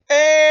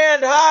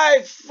And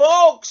hi,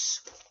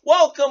 folks!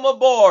 Welcome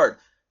aboard.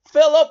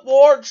 Philip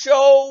Ward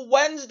Show,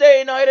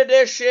 Wednesday night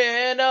edition,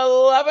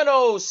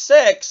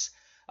 11:06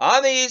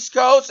 on the East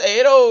Coast,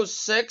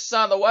 8:06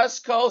 on the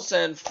West Coast.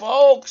 And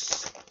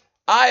folks,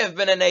 I have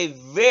been in a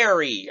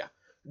very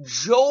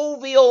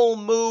jovial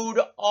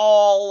mood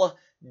all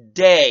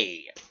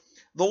day.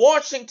 The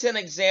Washington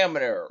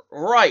Examiner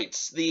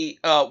writes, the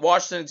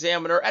Washington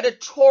Examiner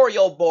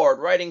editorial board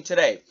writing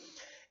today,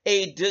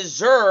 a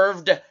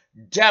deserved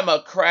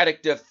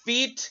Democratic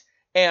defeat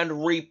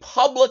and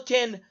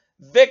Republican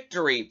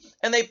victory.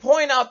 And they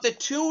point out the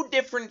two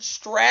different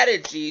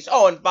strategies.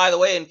 Oh, and by the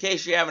way, in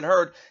case you haven't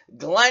heard,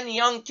 Glenn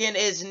Youngkin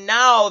is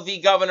now the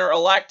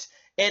governor-elect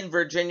in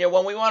Virginia.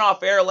 When we went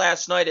off air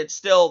last night,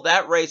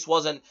 that race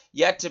wasn't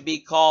yet to be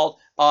called.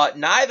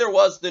 Neither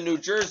was the New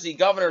Jersey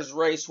governor's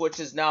race,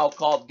 which is now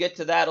called. Get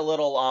to that a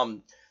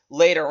little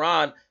later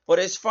on. But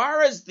as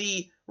far as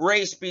the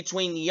race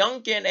between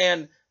Youngkin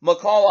and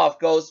McAuliffe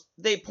goes,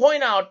 they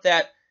point out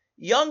that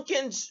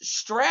Youngkin's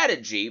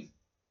strategy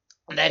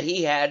that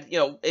he had,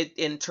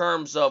 in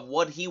terms of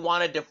what he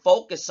wanted to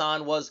focus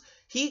on, was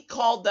he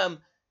called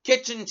them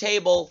kitchen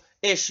table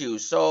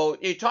issues. So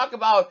you talk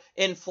about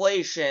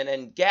inflation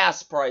and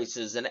gas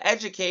prices and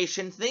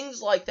education,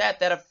 things like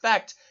that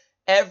affect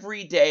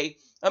everyday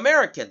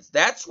Americans.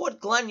 That's what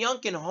Glenn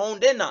Youngkin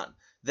honed in on.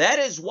 That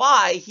is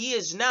why he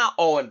is now,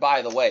 and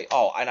by the way,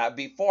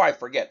 before I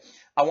forget,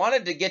 I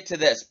wanted to get to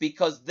this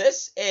because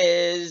this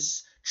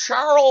is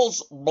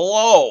Charles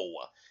Blow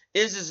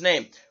is his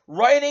name,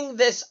 writing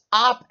this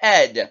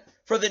op-ed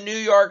for the New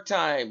York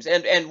Times.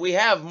 And we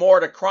have more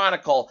to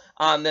chronicle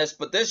on this,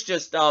 but this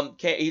just,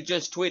 he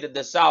just tweeted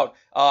this out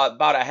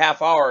about a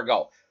half hour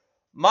ago.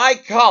 My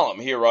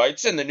column, he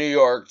writes, in the New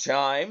York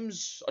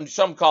Times, and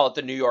some call it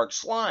the New York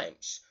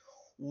Slimes,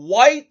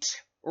 white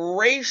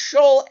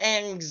racial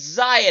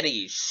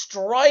anxiety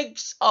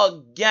strikes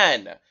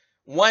again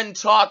when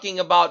talking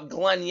about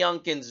Glenn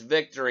Youngkin's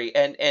victory.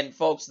 And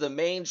folks, the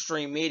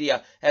mainstream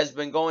media has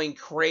been going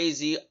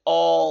crazy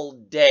all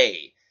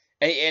day.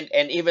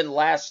 And even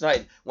last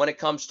night when it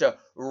comes to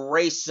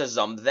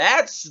racism.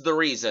 That's the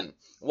reason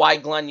why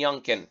Glenn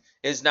Youngkin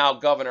is now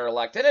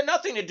governor-elect. It had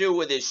nothing to do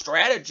with his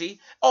strategy.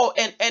 Oh,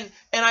 and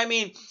I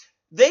mean,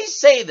 they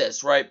say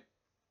this, right?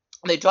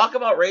 They talk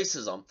about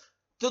racism.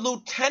 The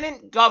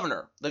lieutenant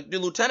governor, the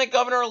lieutenant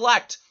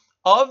governor-elect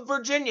of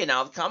Virginia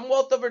now, the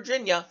Commonwealth of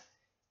Virginia,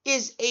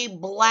 is a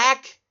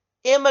black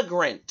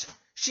immigrant.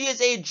 She is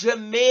a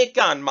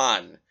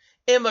Jamaican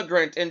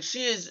immigrant, and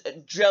she is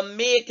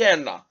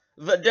Jamaican.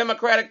 The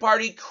Democratic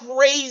Party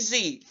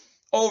crazy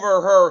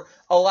over her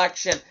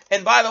election.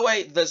 And by the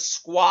way, the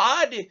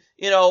squad,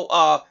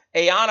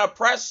 Ayanna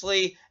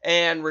Pressley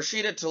and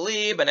Rashida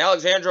Tlaib and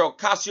Alexandria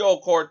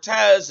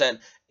Ocasio-Cortez and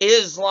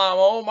Islam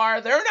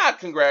Omar, they're not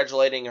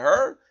congratulating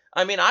her.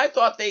 I mean, I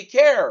thought they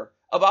care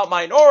about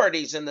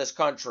minorities in this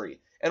country.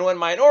 And when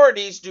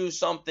minorities do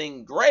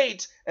something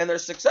great and they're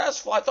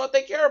successful, I thought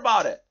they care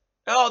about it.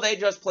 No, they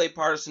just play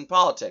partisan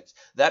politics.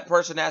 That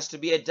person has to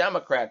be a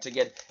Democrat to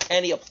get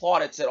any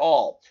plaudits at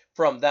all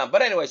from them.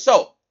 But anyway,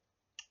 so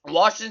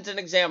Washington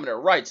Examiner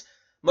writes,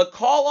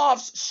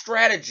 McAuliffe's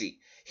strategy.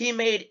 He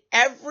made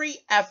every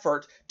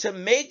effort to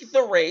make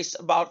the race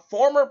about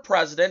former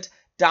President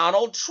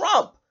Donald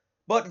Trump,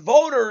 but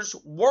voters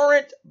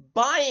weren't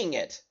buying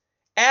it.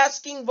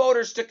 Asking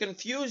voters to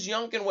confuse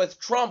Youngkin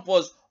with Trump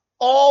was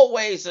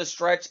always a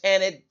stretch,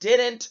 and it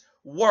didn't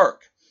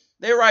work.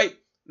 They write,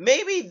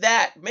 maybe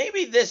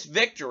this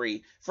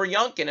victory for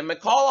Youngkin and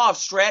McAuliffe's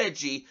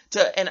strategy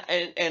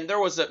and there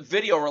was a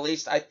video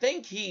released. I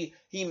think he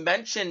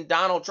mentioned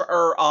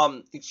Joe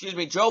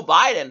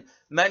Biden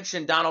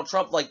mentioned Donald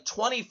Trump like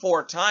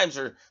 24 times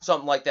or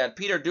something like that.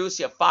 Peter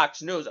Doocy of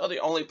Fox News, the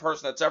only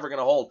person that's ever going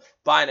to hold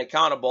Biden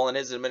accountable in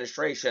his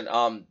administration,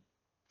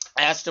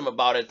 asked him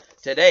about it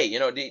today.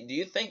 Do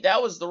you think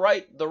that was the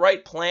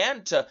right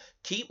plan to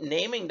keep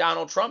naming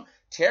Donald Trump?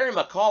 Terry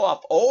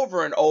McAuliffe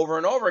over and over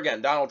and over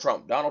again. Donald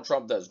Trump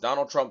this,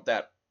 Donald Trump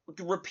that,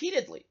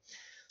 repeatedly.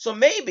 So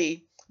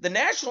maybe the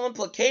national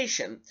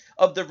implication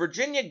of the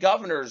Virginia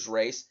governor's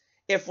race,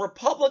 if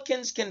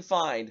Republicans can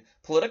find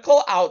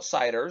political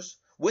outsiders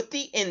with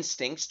the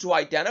instincts to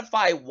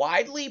identify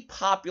widely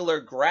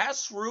popular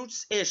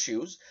grassroots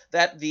issues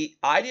that the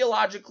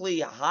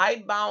ideologically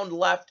hidebound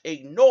left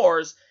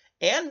ignores,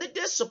 and the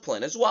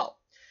discipline as well,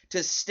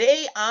 to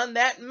stay on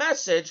that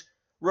message,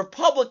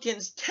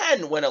 Republicans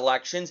can win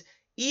elections,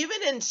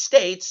 even in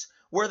states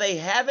where they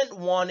haven't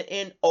won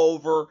in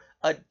over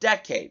a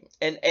decade.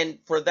 And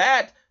for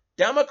that,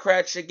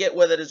 Democrats should get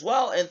with it as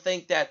well and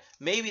think that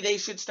maybe they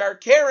should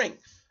start caring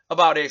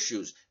about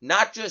issues,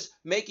 not just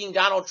making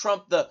Donald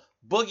Trump the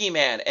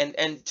boogeyman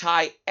and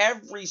tie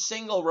every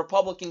single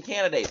Republican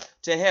candidate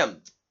to him.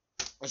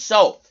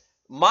 So,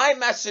 my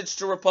message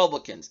to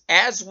Republicans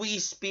as we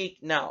speak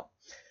now,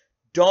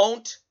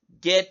 don't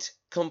get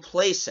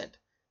complacent.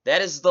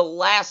 That is the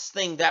last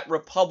thing that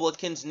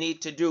Republicans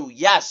need to do.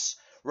 Yes,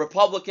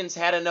 Republicans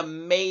had an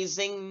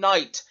amazing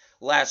night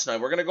last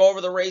night. We're going to go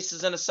over the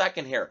races in a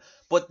second here.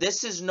 But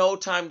this is no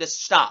time to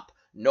stop.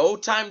 No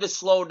time to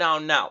slow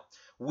down now.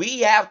 We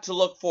have to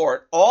look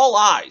forward. All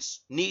eyes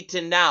need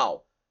to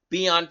now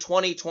be on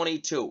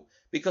 2022,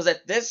 because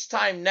at this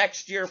time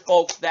next year,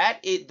 folks,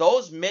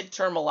 those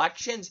midterm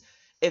elections,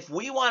 if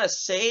we want to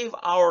save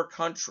our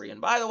country,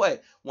 and by the way,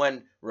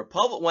 when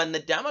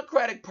the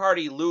Democratic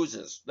Party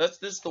loses,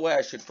 this is the way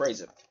I should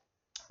phrase it.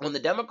 When the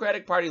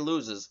Democratic Party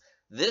loses,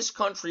 this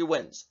country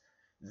wins.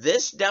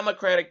 This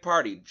Democratic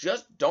Party,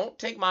 just don't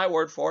take my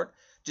word for it.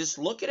 Just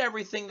look at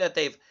everything that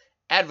they've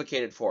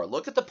advocated for.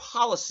 Look at the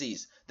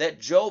policies that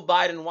Joe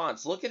Biden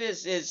wants. Look at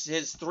his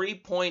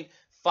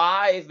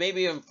 3.5,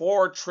 maybe even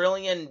 $4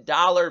 trillion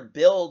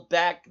Build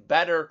Back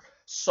Better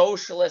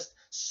socialist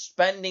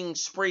spending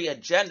spree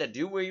agenda.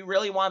 Do we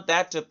really want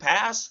that to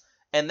pass?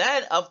 And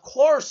then, of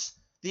course,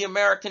 the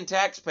American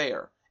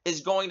taxpayer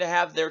is going to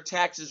have their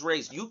taxes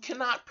raised. You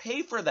cannot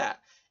pay for that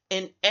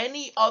in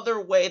any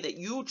other way that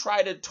you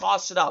try to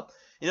toss it up.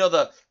 You know,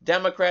 the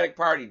Democratic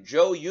Party,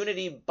 Joe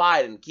Unity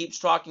Biden, keeps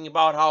talking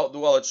about how,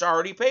 well, it's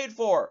already paid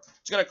for.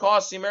 It's going to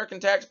cost the American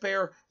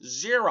taxpayer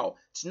 $0.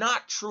 It's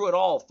not true at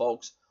all,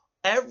 folks.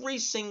 Every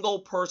single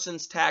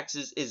person's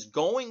taxes is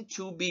going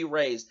to be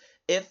raised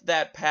if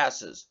that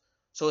passes.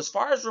 So as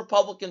far as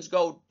Republicans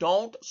go,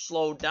 don't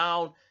slow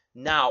down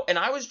now. And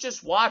I was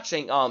just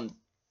watching on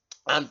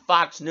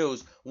Fox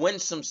News,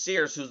 Winsome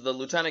Sears, who's the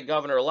lieutenant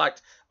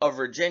governor-elect of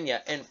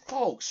Virginia. And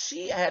folks,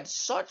 she had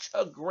such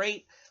a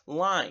great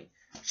line.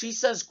 She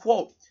says,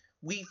 quote,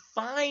 "We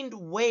find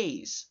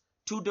ways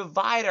to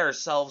divide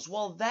ourselves.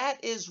 Well,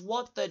 that is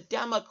what the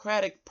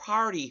Democratic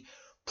Party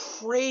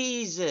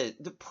preys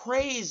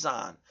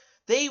on.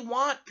 They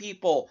want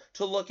people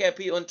to look at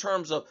people in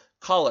terms of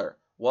color.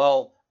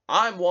 Well,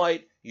 I'm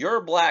white,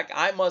 you're black,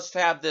 I must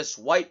have this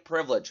white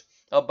privilege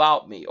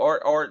about me.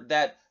 Or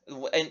that,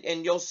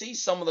 and you'll see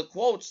some of the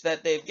quotes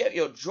that they've given.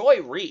 You know,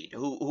 Joy Reid,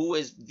 who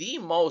is the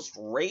most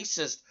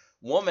racist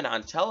woman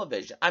on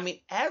television. I mean,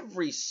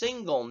 every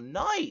single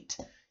night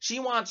she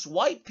wants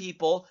white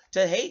people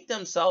to hate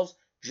themselves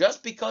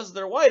just because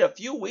they're white. A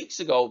few weeks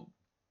ago,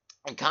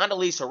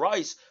 Condoleezza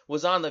Rice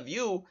was on The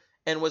View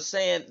and was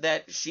saying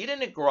that she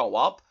didn't grow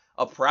up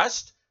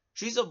oppressed.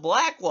 She's a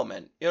black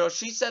woman. You know,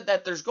 she said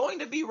that there's going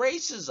to be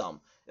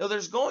racism. You know,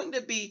 there's going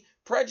to be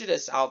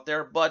prejudice out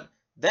there, but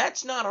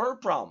that's not her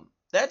problem.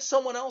 That's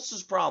someone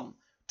else's problem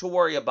to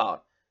worry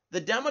about.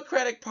 The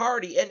Democratic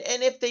Party, and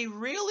if they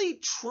really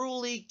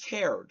truly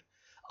cared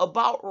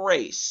about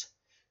race,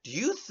 do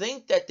you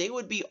think that they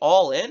would be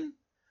all in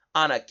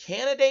on a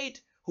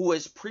candidate who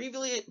has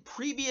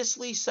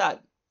previously said,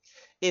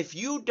 if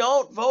you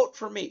don't vote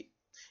for me,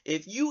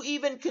 if you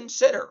even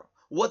consider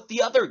what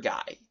the other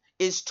guy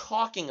is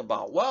talking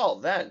about, well,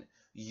 then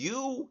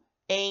you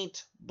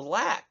ain't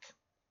black.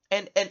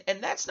 And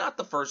that's not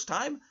the first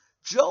time.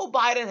 Joe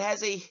Biden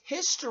has a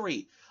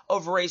history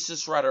of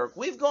racist rhetoric.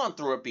 We've gone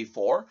through it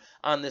before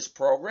on this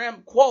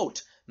program.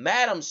 Quote,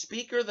 "Madam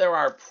Speaker, there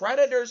are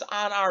predators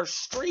on our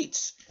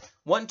streets,"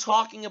 when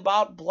talking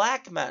about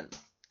black men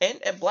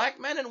and black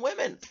men and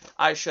women,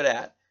 I should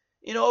add.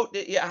 You know,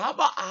 yeah,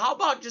 how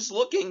about just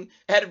looking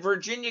at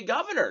Virginia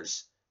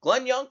governors?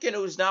 Glenn Youngkin,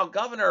 who's now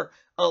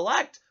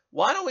governor-elect.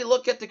 Why don't we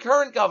look at the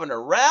current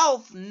governor,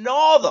 Ralph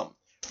Northam,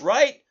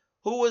 right?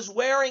 Who was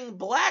wearing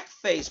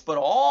blackface, but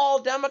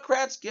all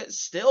Democrats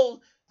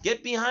still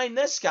get behind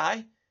this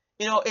guy.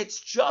 You know, it's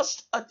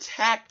just a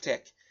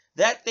tactic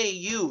that they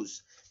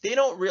use. They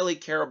don't really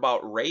care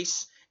about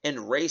race and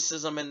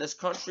racism in this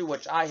country,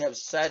 which I have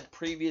said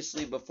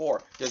previously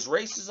before. Does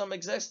racism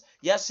exist?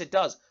 Yes, it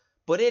does.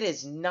 But it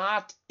is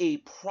not a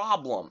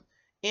problem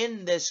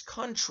in this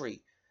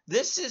country.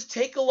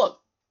 Take a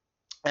look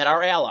at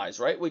our allies,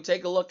 right? We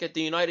take a look at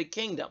the United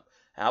Kingdom.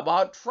 How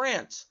about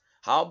France?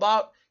 How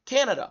about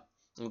Canada?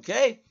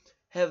 Okay?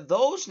 Have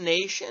those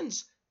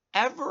nations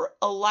ever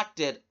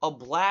elected a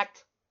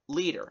black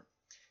leader?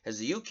 Has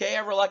the UK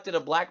ever elected a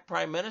black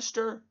prime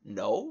minister?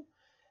 No.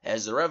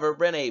 Has there ever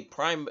been a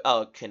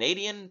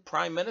Canadian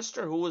prime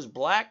minister who was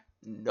black?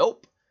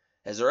 Nope.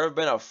 Has there ever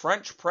been a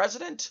French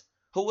president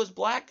who was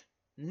black?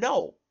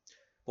 No.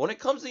 When it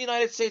comes to the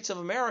United States of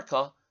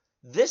America,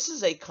 this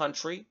is a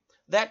country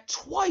that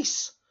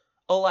twice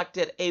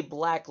elected a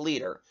black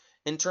leader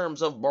in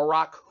terms of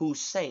Barack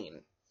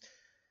Hussein.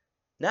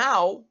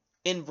 Now,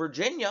 in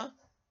Virginia,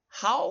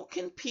 how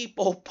can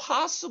people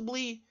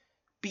possibly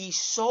be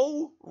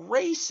so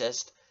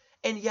racist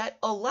and yet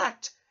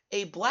elect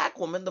a black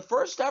woman, the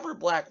first ever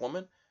black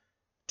woman,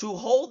 to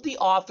hold the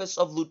office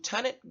of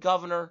Lieutenant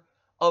Governor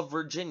of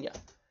Virginia?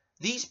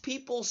 These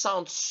people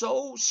sound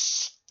so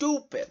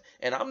stupid,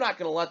 and I'm not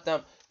going to let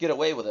them get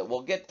away with it.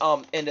 We'll get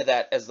into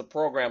that as the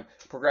program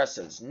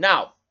progresses.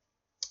 Now,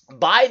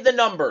 by the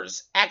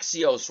numbers,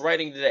 Axios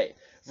writing today,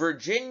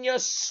 Virginia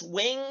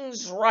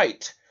swings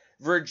right.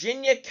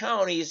 Virginia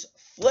counties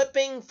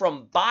flipping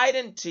from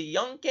Biden to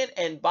Youngkin,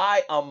 and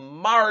by a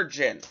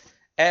margin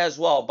as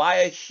well, by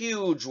a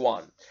huge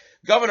one.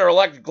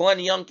 Governor-elect Glenn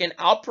Youngkin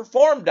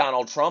outperformed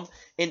Donald Trump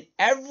in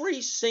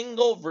every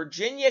single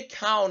Virginia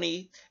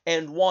county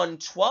and won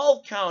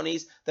 12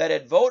 counties that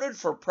had voted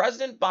for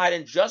President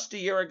Biden just a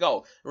year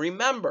ago.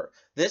 Remember,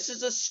 this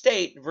is a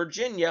state,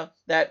 Virginia,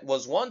 that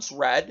was once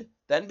red,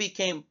 then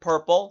became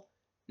purple,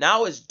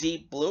 now is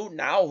deep blue.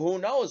 Now, who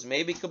knows?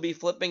 Maybe it could be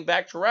flipping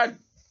back to red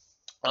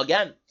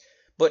again.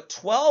 But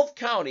 12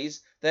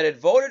 counties that had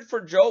voted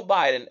for Joe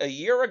Biden a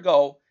year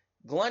ago,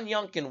 Glenn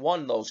Youngkin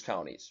won those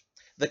counties.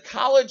 The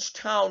college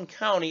town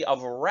county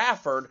of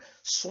Rafford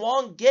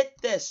swung, get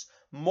this,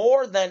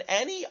 more than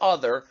any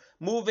other,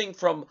 moving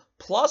from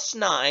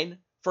 +9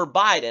 for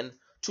Biden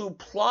to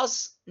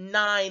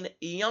 +9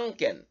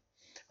 Youngkin.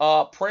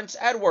 Prince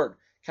Edward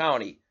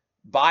County,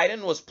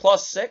 Biden was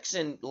 +6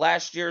 in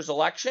last year's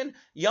election.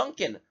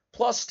 Youngkin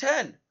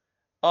 +10.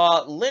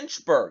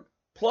 Lynchburg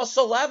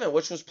 +11,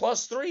 which was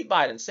 +3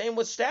 Biden. Same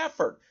with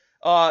Stafford.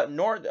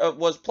 North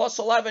was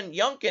 +11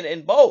 Youngkin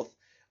in both.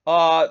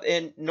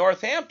 In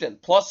Northampton,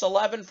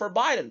 +11 for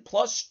Biden,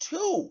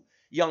 +2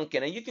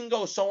 Youngkin, and you can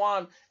go so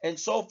on and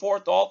so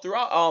forth all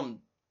throughout.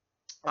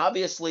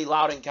 Obviously,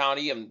 Loudoun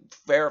County and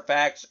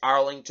Fairfax,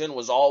 Arlington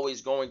was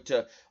always going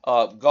to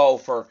go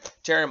for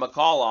Terry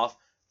McAuliffe,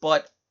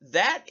 but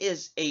that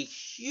is a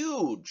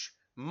huge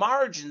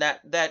margin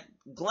that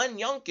Glenn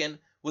Youngkin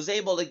was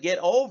able to get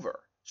over.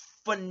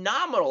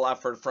 Phenomenal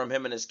effort from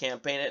him in his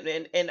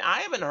campaign, and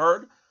I haven't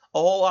heard a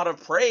whole lot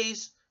of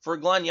praise for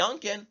Glenn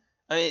Youngkin.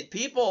 I mean,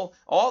 people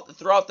all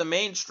throughout the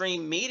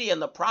mainstream media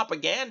and the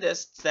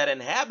propagandists that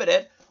inhabit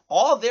it,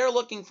 all they're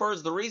looking for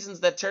is the reasons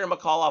that Terry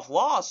McAuliffe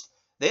lost.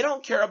 They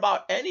don't care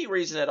about any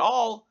reason at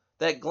all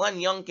that Glenn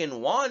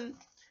Youngkin won.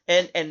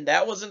 And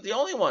that wasn't the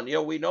only one. You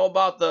know, we know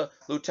about the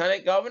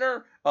lieutenant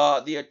governor,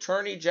 the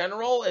attorney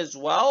general as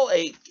well,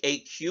 a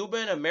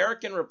Cuban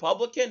American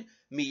Republican,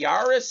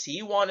 Miyares,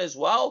 he won as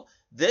well.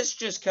 This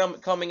just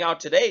coming out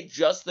today,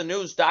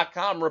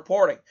 justthenews.com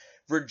reporting.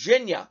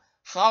 Virginia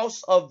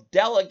House of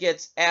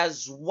Delegates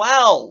as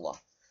well,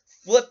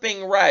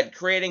 flipping red,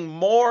 creating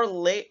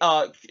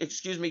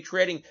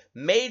creating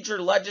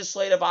major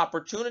legislative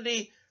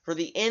opportunity for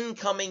the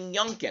incoming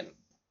Youngkin.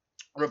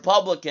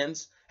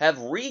 Republicans have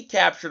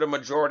recaptured a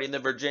majority in the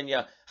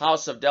Virginia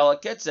House of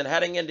Delegates, and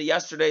heading into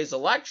yesterday's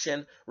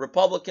election,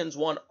 Republicans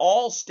won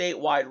all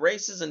statewide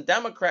races, and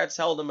Democrats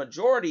held a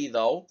majority,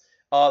 though,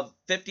 of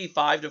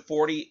 55 to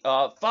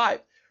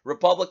 45.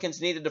 Republicans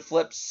needed to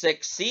flip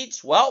 6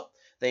 seats. Well,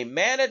 they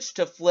managed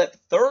to flip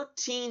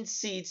 13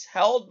 seats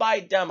held by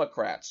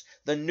Democrats.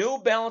 The new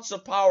balance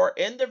of power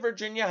in the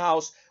Virginia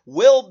House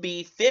will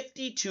be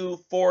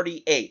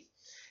 52-48.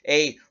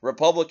 A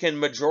Republican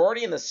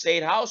majority in the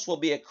state House will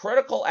be a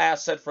critical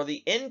asset for the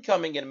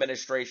incoming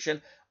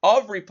administration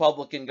of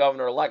Republican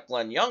Governor-elect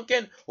Glenn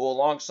Youngkin, who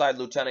alongside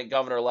Lieutenant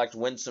Governor-elect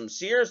Winsome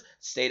Sears,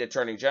 State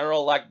Attorney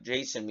General-elect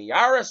Jason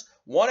Miyares,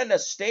 won in a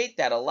state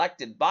that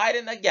elected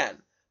Biden again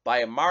by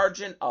a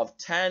margin of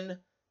 10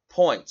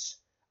 points.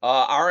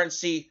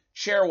 RNC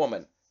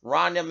Chairwoman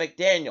Ronna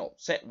McDaniel,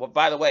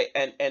 by the way,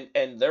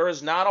 and there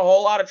is not a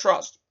whole lot of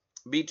trust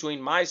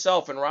between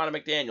myself and Ronna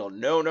McDaniel.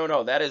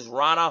 No. That is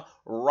Ronna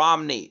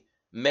Romney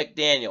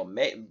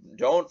McDaniel.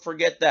 Don't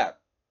forget that.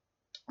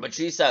 But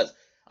she says,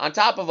 on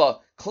top of a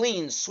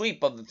clean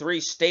sweep of the 3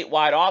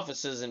 statewide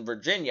offices in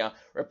Virginia,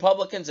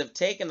 Republicans have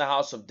taken the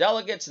House of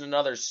Delegates in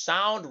another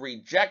sound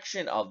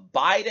rejection of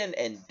Biden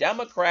and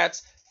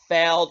Democrats'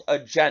 failed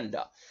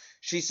agenda.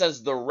 She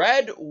says the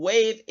red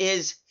wave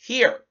is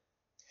here.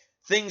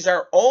 Things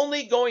are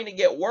only going to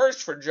get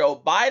worse for Joe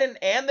Biden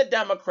and the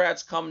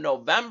Democrats come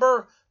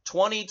November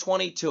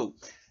 2022.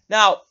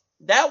 Now,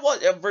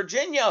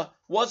 Virginia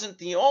wasn't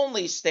the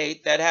only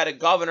state that had a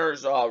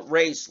governor's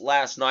race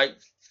last night.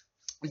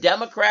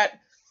 Democrat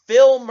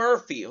Phil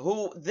Murphy,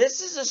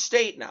 this is a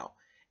state now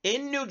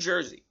in New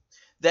Jersey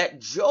that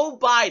Joe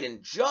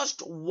Biden just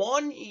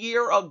 1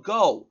 year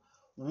ago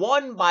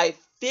won by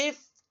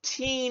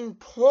 15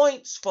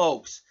 points,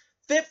 folks.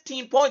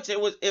 15 points.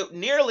 It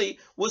nearly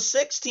was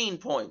 16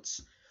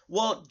 points.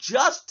 Well,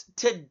 just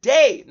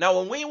today, now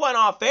when we went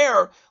off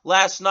air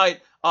last night,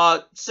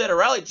 Jack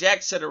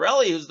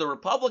Ciattarelli, who's the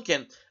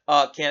Republican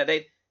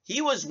candidate,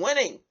 he was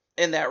winning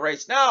in that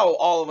race. Now,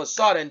 all of a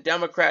sudden,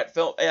 Democrat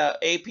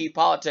AP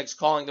Politics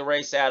calling the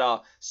race at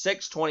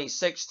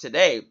 6:26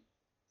 today.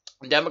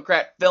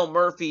 Democrat Phil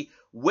Murphy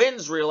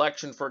wins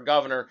re-election for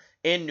governor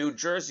in New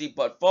Jersey,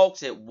 but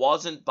folks, it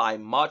wasn't by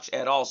much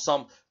at all.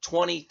 Some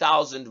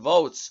 20,000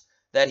 votes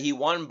that he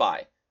won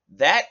by.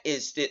 That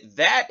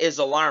is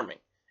alarming.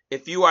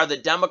 If you are the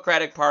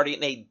Democratic Party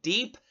in a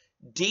deep,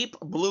 deep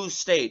blue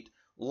state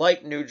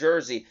like New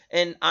Jersey.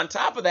 And on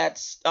top of that,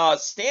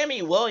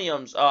 Stamy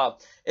Williams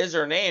is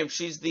her name.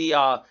 She's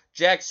the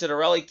Jack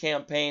Ciattarelli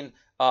campaign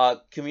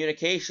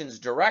communications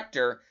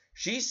director.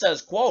 She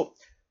says, quote,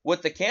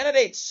 with the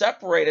candidates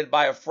separated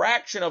by a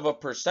fraction of a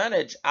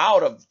percentage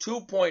out of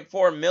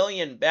 2.4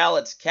 million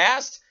ballots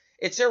cast,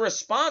 it's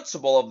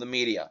irresponsible of the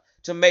media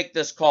to make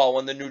this call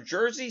when the New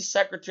Jersey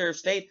Secretary of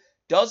State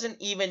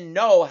doesn't even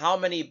know how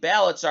many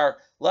ballots are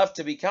left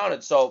to be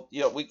counted. So,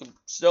 we can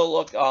still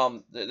look.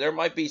 There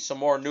might be some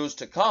more news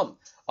to come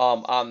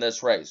on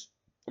this race.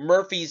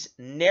 Murphy's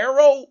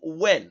narrow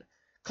win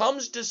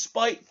comes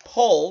despite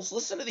polls.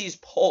 Listen to these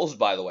polls,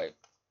 by the way.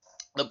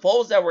 The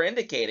polls that were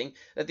indicating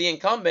that the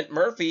incumbent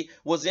Murphy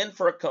was in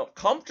for a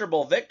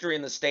comfortable victory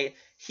in the state.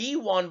 He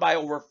won by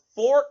over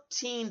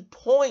 14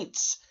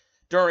 points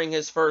during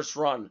his first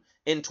run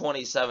in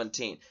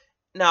 2017.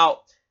 Now,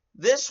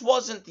 this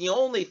wasn't the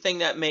only thing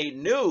that made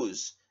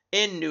news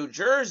in New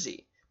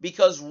Jersey,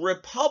 because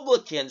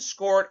Republicans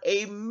scored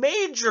a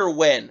major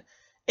win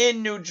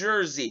in New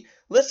Jersey.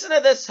 Listen to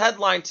this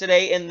headline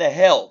today in The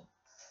Hill.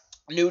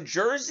 New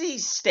Jersey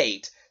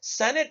State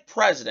Senate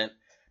President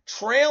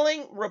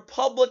trailing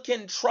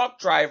Republican truck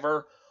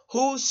driver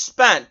who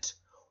spent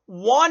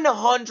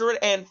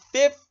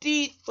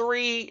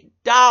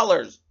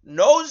 $153,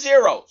 no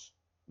zeros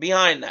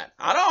behind that,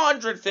 not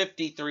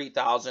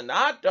 $153,000,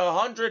 not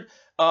 $1,500,000,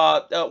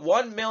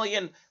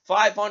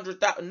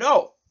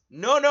 no,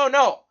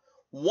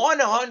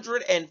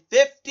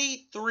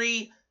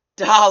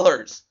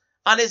 $153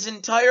 on his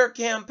entire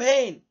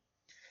campaign.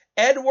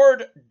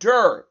 Edward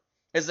Durr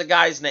is the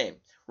guy's name.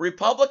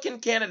 Republican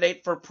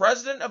candidate for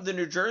president of the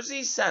New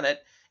Jersey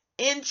Senate,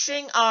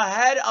 inching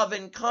ahead of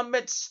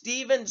incumbent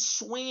Stephen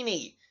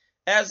Sweeney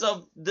as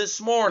of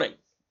this morning.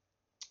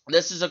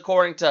 This is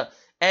according to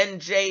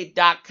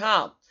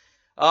NJ.com.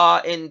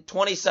 In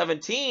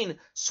 2017,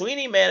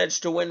 Sweeney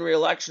managed to win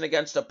re-election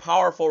against a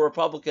powerful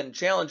Republican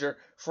challenger,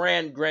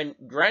 Fran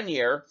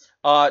Grenier.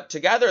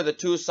 Together, the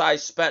two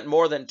sides spent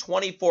more than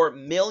 $24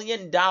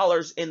 million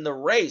in the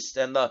race,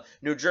 and the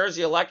New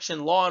Jersey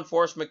Election Law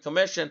Enforcement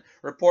Commission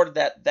reported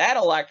that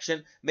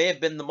election may have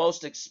been the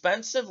most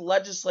expensive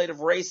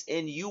legislative race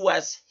in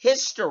U.S.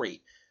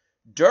 history.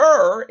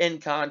 Durr, in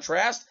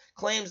contrast,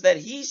 claims that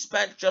he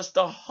spent just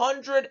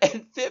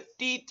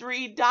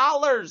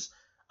 $153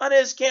 on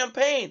his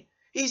campaign.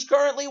 He's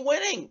currently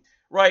winning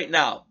right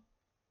now.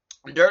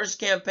 Durr's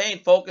campaign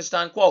focused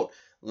on, quote,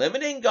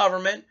 limiting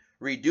government,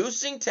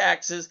 reducing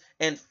taxes,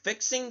 and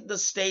fixing the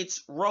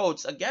state's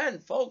roads. Again,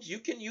 folks, you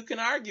can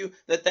argue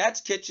that that's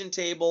kitchen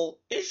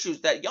table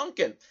issues that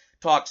Youngkin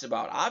talks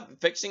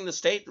about. Fixing the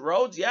state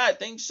roads? Yeah, I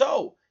think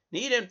so.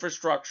 Need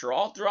infrastructure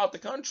all throughout the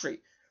country.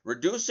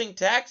 Reducing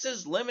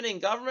taxes, limiting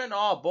government?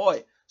 Oh,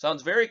 boy.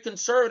 Sounds very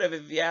conservative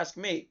if you ask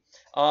me.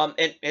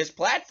 And his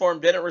platform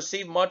didn't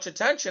receive much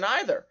attention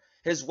either.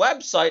 His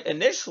website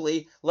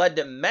initially led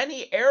to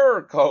many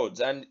error codes,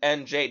 and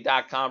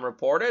NJ.com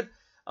reported.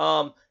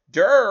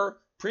 Durr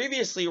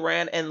previously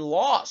ran and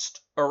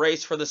lost a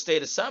race for the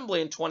state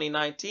assembly in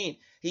 2019.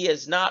 He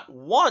has not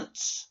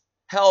once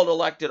held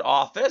elected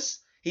office.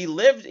 He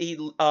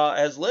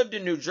has lived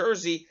in New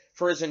Jersey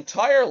for his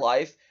entire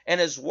life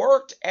and has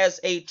worked as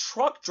a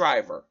truck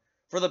driver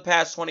for the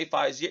past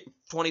 25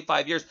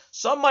 years.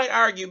 Some might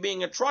argue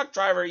being a truck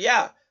driver,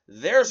 yeah,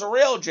 there's a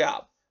real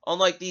job,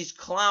 unlike these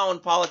clown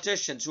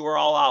politicians who are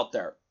all out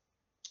there.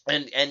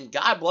 And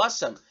God bless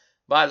them,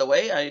 by the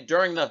way.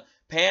 During the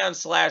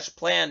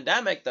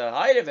pan/pandemic, the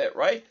height of it,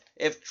 right?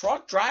 If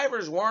truck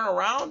drivers weren't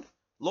around,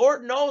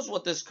 Lord knows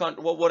what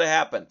would have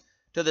happened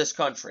to this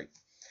country.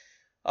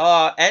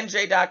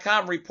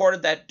 NJ.com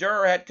reported that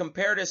Durr had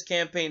compared his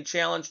campaign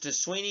challenge to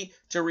Sweeney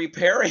to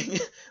repairing,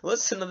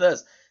 listen to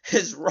this,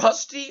 his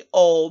rusty,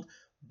 old,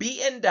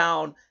 beaten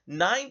down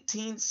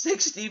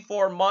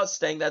 1964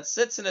 Mustang that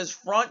sits in his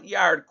front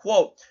yard.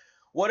 Quote,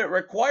 what it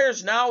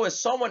requires now is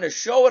someone to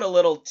show it a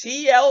little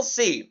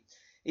TLC.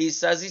 He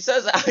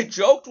says, I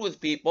joked with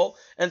people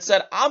and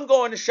said, I'm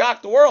going to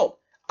shock the world.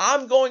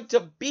 I'm going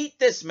to beat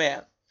this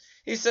man.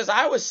 He says,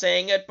 I was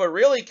saying it, but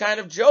really kind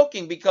of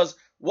joking, because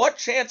what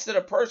chance did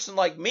a person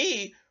like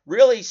me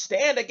really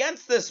stand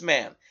against this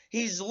man?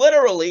 He's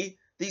literally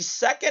the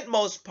second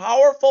most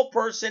powerful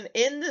person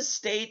in the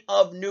state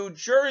of New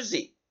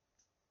Jersey.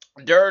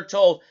 Durr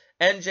told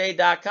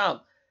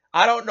NJ.com,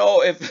 I don't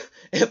know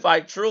if I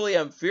truly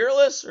am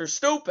fearless or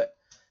stupid,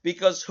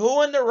 because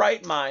who in their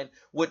right mind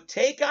would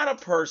take on a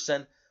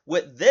person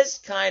with this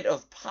kind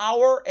of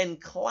power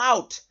and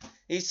clout?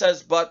 He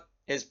says, but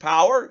his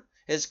power,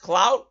 his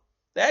clout,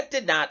 that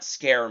did not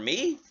scare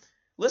me.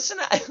 Listen,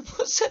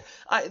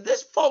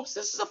 folks,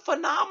 this is a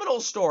phenomenal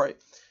story.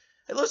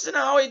 Listen to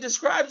how he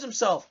describes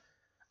himself.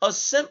 A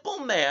simple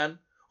man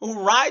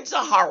who rides a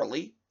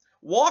Harley,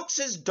 walks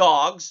his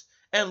dogs,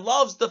 and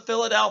loves the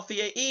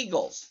Philadelphia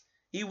Eagles.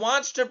 He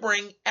wants to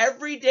bring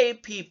everyday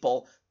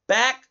people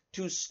back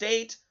to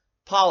state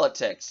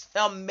politics.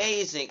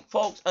 Amazing,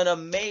 folks, an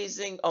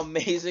amazing,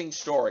 amazing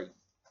story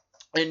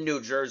in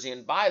New Jersey.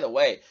 And by the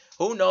way,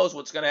 who knows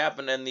what's going to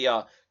happen in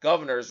the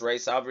governor's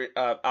race?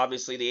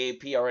 Obviously, the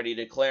AP already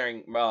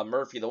declaring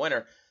Murphy the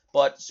winner.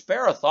 But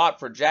spare a thought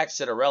for Jack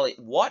Ciattarelli.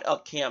 What a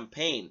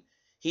campaign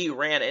he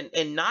ran.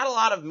 And not a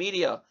lot of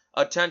media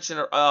attention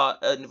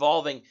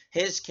involving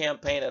his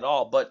campaign at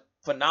all. But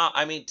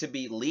to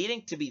be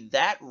leading, to be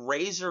that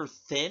razor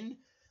thin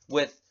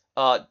with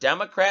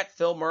Democrat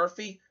Phil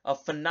Murphy, a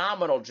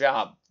phenomenal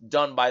job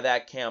done by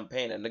that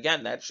campaign. And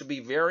again, that should be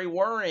very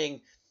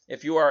worrying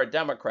if you are a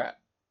Democrat.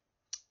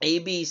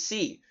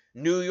 ABC,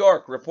 New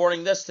York,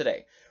 reporting this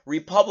today.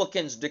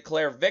 Republicans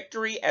declare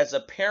victory as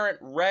apparent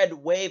red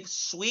wave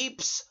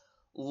sweeps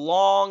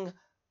Long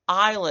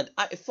Island.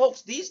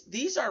 Folks,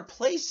 these are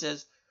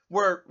places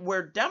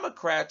where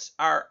Democrats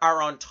are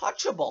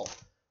untouchable.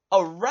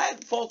 A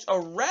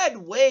red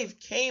wave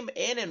came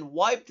in and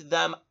wiped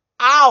them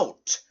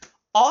out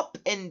up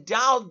and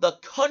down the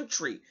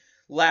country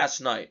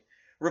last night.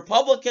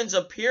 Republicans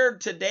appeared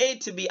today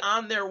to be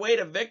on their way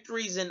to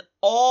victories in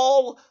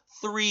all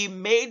three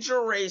major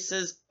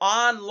races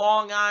on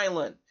Long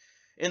Island.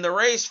 In the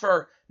race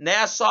for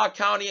Nassau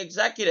County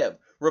Executive,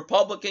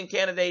 Republican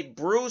candidate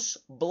Bruce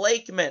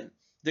Blakeman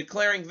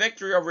declaring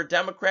victory over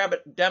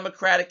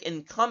Democratic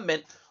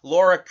incumbent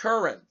Laura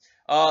Curran.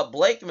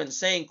 Blakeman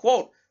saying,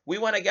 quote, "We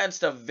went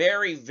against a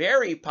very,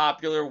 very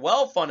popular,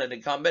 well-funded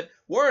incumbent.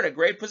 We're in a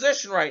great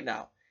position right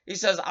now." He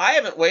says, "I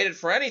haven't waited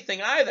for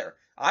anything either.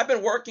 I've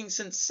been working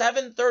since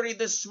 7:30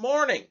 this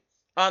morning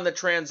on the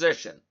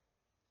transition."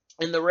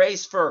 In the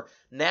race for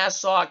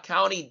Nassau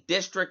County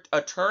District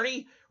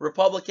Attorney,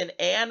 Republican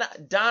Ann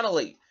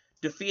Donnelly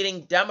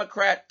defeating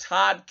Democrat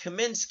Todd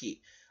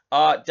Kaminsky.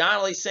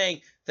 Donnelly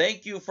saying,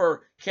 "Thank you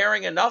for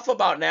caring enough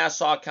about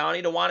Nassau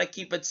County to want to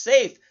keep it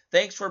safe.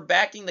 Thanks for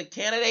backing the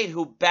candidate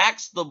who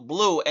backs the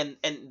blue." And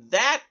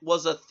that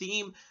was a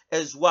theme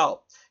as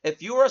well.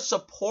 If you're a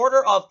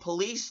supporter of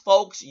police,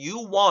 folks,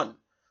 you won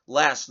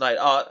last night.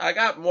 I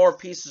got more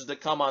pieces to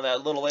come on that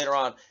a little later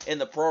on in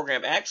the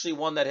program. Actually,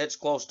 one that hits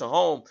close to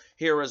home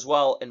here as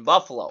well in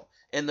Buffalo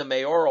in the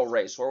mayoral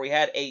race, where we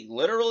had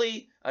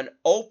literally an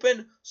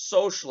open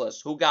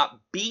socialist who got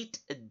beat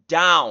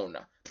down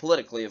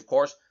politically, of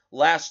course,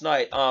 last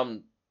night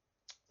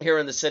here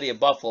in the city of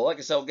Buffalo. Like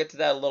I said, we'll get to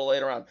that a little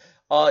later on.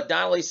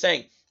 Donnelly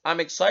saying, "I'm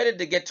excited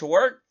to get to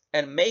work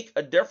and make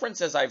a difference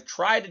as I've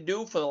tried to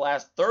do for the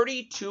last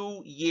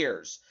 32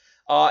 years.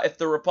 If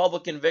the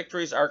Republican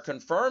victories are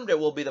confirmed, it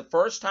will be the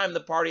first time the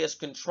party has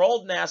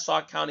controlled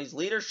Nassau County's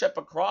leadership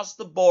across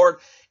the board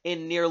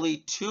in nearly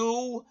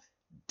 2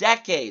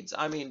 decades."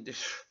 I mean,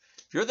 if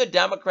you're the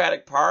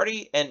Democratic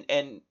Party,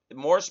 and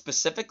more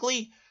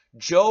specifically,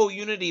 Joe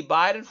Unity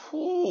Biden,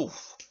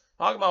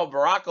 talking about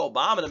Barack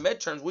Obama in the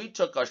midterms, we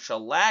took a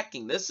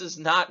shellacking. This is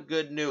not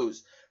good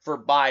news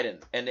for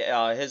Biden and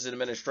his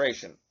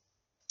administration.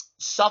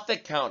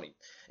 Suffolk County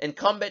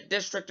incumbent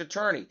district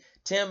attorney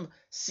Tim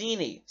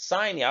Sini,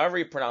 however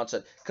you pronounce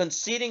it,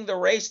 conceding the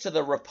race to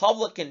the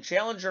Republican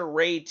challenger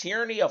Ray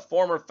Tierney, a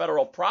former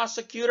federal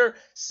prosecutor.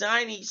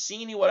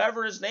 Sini,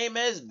 whatever his name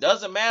is,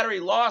 doesn't matter. He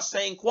lost,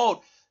 saying,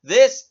 quote,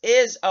 "This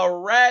is a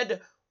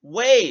red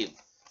wave."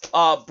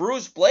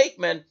 Bruce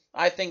Blakeman,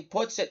 I think,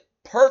 puts it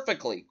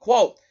perfectly.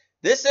 Quote,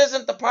 "This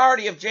isn't the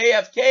party of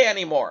JFK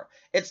anymore.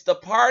 It's the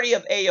party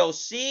of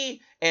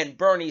AOC and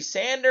Bernie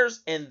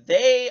Sanders, and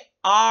they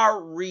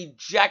are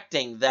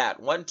rejecting that,"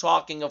 when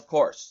talking, of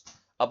course,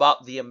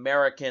 about the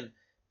American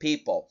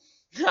people.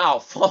 Now,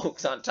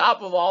 folks, on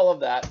top of all of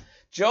that,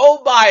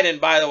 Joe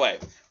Biden, by the way,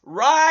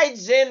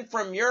 rides in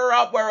from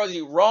Europe. Where was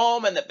he?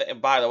 Rome.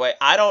 And by the way,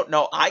 I don't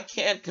know. I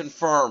can't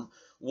confirm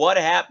what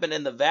happened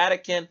in the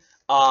Vatican.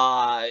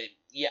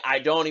 Yeah, I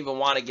don't even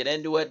want to get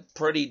into it.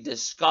 Pretty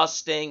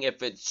disgusting.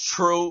 If it's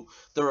true,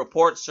 the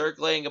report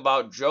circulating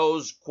about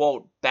Joe's,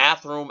 quote,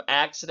 bathroom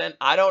accident,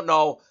 I don't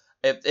know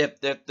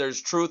if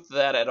there's truth to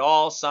that at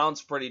all.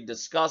 Sounds pretty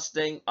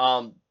disgusting.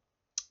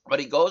 But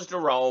he goes to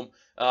Rome,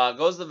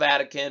 goes to the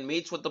Vatican,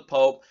 meets with the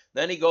Pope.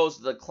 Then he goes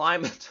to the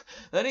climate.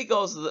 Then he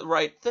goes to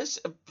the this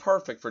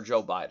perfect for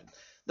Joe Biden.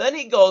 Then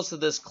he goes to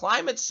this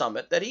climate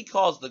summit that he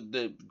calls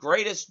the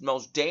greatest,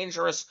 most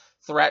dangerous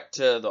threat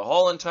to the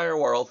whole entire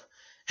world.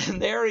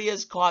 And there he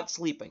is caught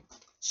sleeping.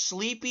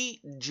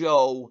 Sleepy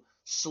Joe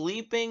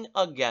sleeping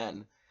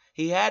again.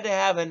 He had to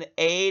have an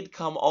aide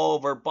come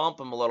over, bump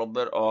him a little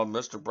bit. "Oh,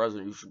 Mr.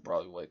 President, you should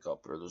probably wake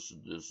up here. This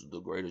is the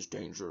greatest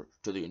danger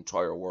to the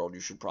entire world. You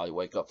should probably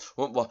wake up."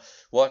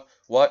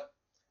 What?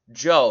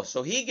 Joe.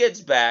 So he gets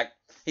back.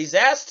 He's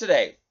asked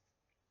today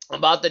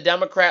about the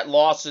Democrat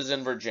losses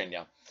in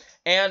Virginia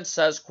and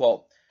says,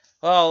 quote,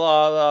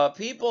 "Well,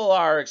 people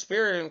are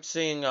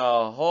experiencing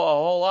a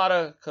whole lot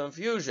of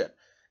confusion."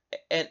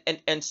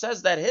 And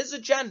says that his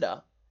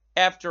agenda,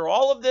 after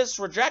all of this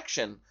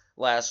rejection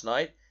last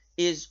night,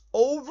 is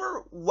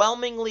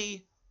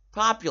overwhelmingly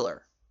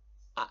popular.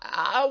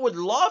 I would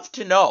love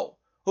to know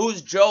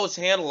who's Joe's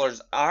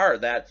handlers are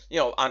that,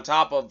 on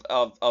top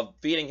of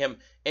feeding him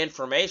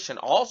information,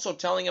 also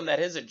telling him that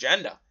his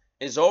agenda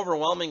is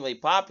overwhelmingly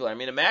popular. I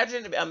mean,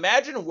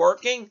 imagine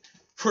working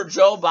for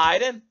Joe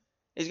Biden.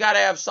 He's got to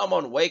have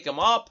someone wake him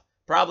up,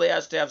 probably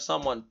has to have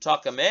someone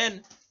tuck him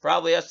in,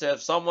 probably has to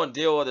have someone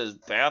deal with his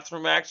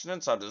bathroom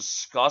accidents, how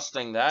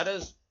disgusting that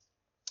is.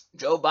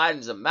 Joe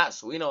Biden's a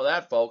mess. We know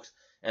that, folks.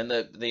 And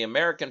the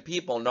American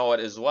people know it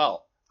as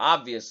well.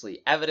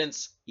 Obviously,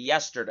 evidence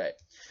yesterday.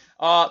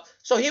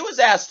 So he was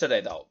asked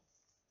today, though,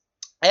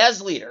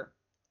 as leader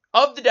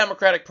of the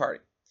Democratic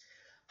Party,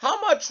 how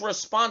much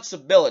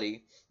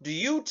responsibility do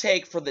you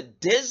take for the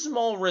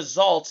dismal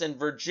results in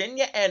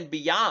Virginia and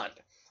beyond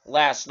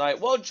last night?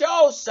 Well,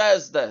 Joe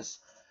says this.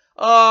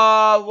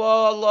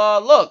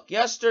 Look,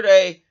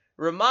 yesterday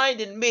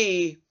reminded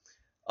me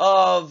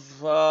of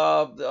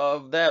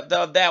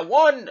that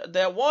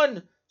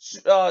one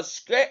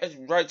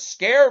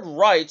scared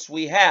rights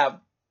we have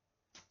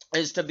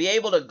is to be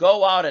able to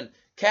go out and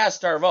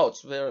cast our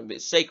votes,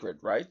 sacred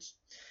rights.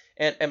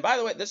 And by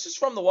the way, this is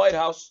from the White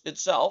House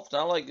itself.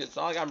 It's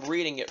not like I'm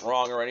reading it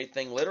wrong or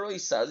anything. Literally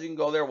says, you can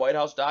go there,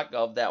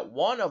 whitehouse.gov, that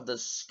one of the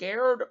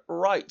scared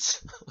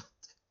rights,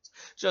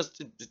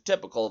 just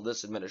typical of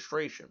this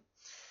administration.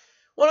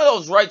 One of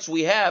those rights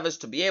we have is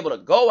to be able to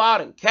go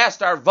out and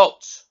cast our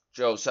votes,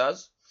 Joe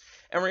says.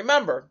 And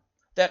remember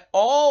that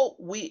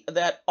we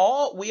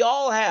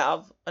all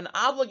have an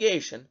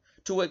obligation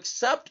to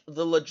accept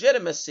the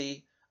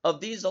legitimacy of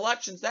these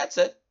elections. That's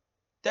it.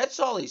 That's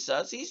all he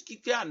says. He's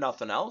got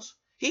nothing else.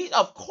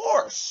 Of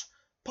course,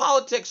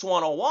 politics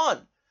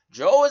 101.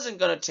 Joe isn't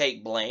going to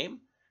take blame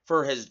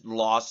for his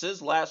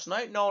losses last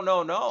night. No.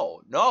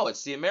 No,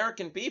 it's the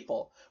American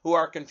people who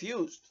are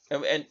confused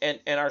and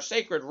our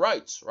sacred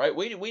rights, right?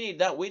 We need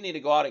that. We need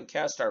to go out and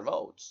cast our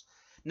votes.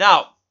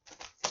 Now,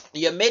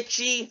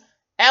 Yamiche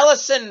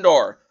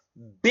Alcindor,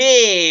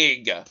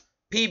 big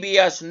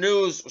PBS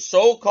News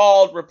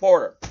so-called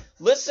reporter.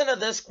 Listen to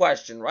this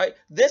question, right?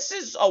 This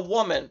is a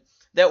woman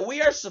that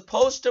we are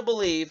supposed to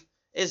believe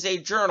is a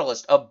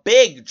journalist, a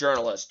big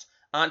journalist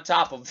on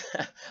top of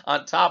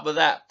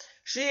that.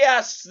 She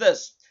asks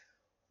this: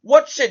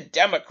 what should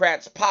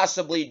Democrats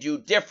possibly do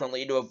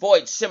differently to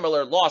avoid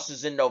similar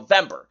losses in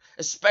November,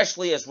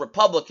 especially as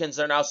Republicans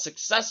are now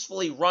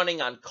successfully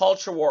running on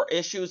culture war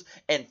issues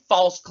and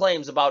false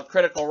claims about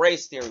critical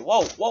race theory?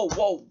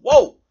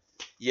 Whoa.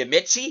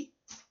 Yamiche?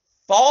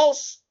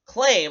 False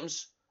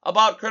claims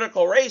about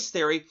critical race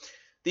theory?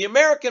 The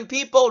American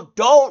people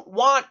don't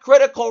want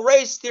critical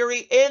race theory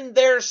in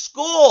their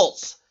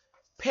schools.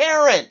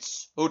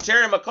 Parents, who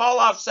Terry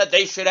McAuliffe said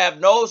they should have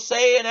no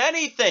say in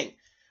anything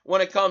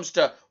when it comes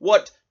to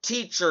what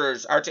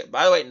teachers are,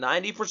 by the way,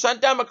 90%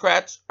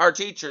 Democrats are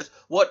teachers,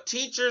 what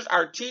teachers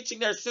are teaching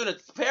their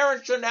students.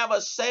 Parents shouldn't have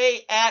a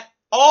say at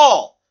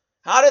all.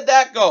 How did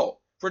that go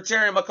for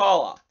Terry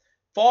McAuliffe?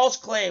 False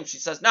claim, she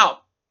says.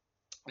 Now,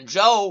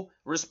 Joe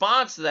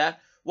responds to that.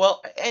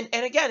 Well, and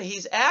again,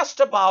 he's asked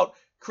about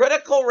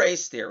critical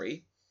race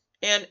theory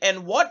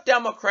and what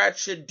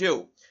Democrats should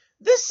do.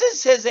 This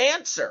is his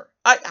answer.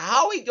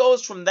 How he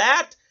goes from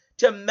that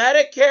to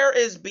Medicare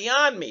is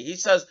beyond me. He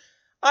says,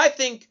 I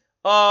think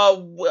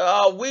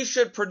we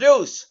should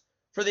produce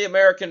for the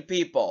American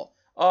people.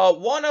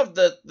 One of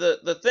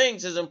the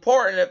things is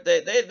important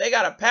if they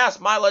got to pass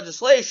my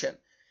legislation.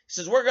 He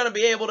says we're going to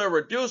be able to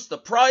reduce the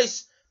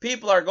price.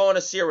 People are going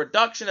to see a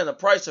reduction in the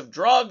price of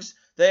drugs.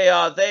 They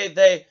have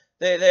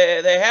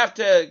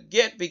to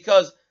get,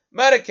 because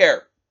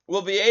Medicare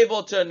will be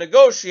able to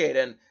negotiate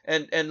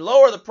and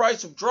lower the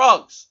price of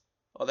drugs.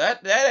 Well,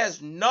 that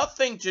has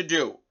nothing to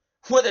do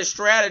with a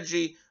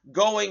strategy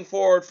going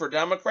forward for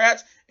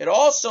Democrats. It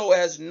also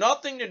has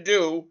nothing to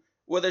do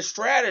with a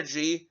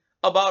strategy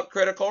about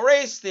critical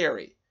race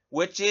theory,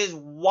 which is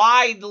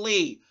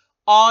widely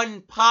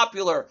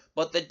unpopular.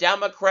 But the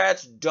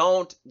Democrats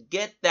don't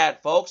get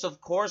that, folks.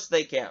 Of course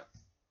they can't.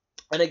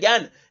 And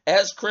again,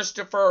 as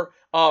Christopher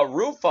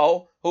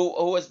Rufo,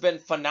 who has been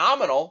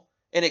phenomenal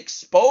in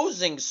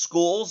exposing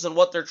schools and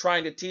what they're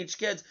trying to teach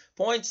kids,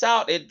 points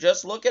out,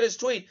 just look at his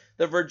tweet,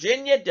 the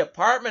Virginia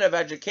Department of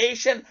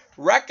Education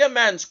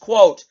recommends,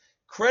 quote,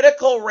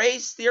 Critical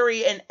Race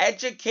Theory in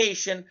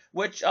Education,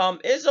 which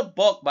is a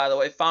book, by the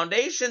way,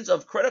 Foundations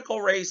of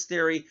Critical Race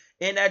Theory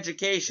in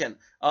Education.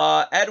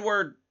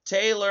 Edward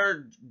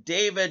Taylor,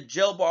 David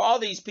Gilbert, all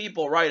these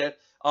people write it.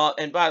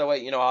 And by the way,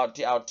 you know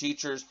how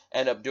teachers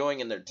end up doing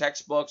in their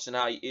textbooks, and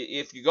how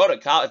if you go to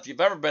college, if you've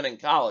ever been in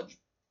college,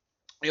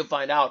 you'll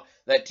find out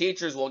that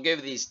teachers will give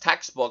you these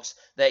textbooks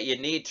that you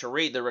need to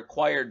read, the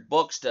required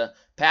books to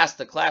pass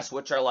the class,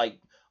 which are like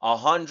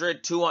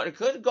 $100, $200,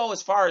 could go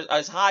as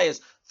high as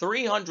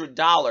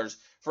 $300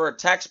 for a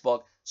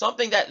textbook,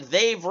 something that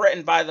they've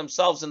written by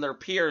themselves and their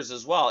peers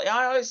as well.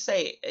 I always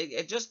say,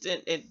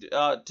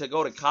 to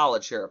go to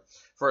college here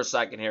for a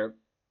second here,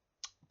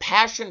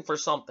 passion for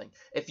something.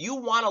 If you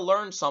want to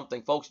learn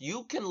something, folks,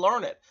 you can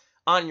learn it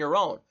on your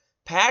own.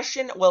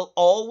 Passion will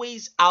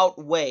always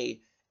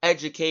outweigh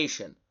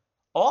education.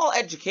 All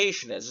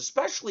education is,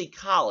 especially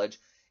college,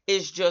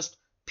 is just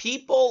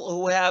people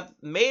who have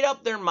made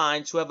up their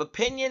minds, who have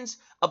opinions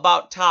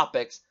about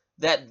topics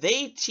that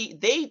they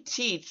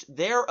teach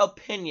their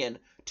opinion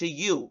to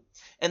you,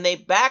 and they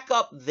back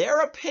up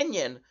their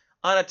opinion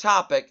on a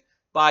topic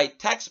by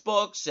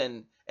textbooks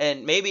and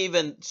maybe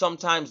even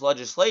sometimes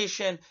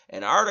legislation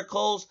and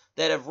articles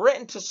that have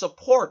written to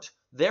support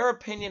their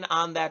opinion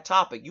on that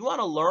topic. You want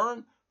to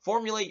learn,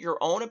 formulate your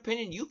own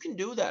opinion? You can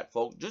do that,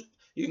 folks.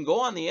 You can go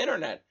on the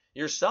internet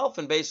yourself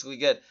and basically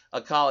get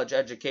a college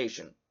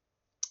education.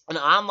 And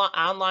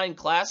online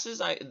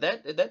classes,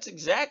 that's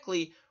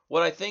exactly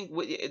what I think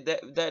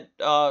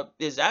that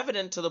is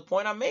evident to the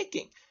point I'm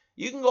making.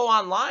 You can go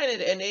online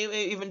and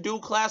even do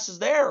classes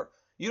there.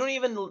 You don't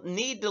even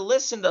need to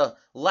listen to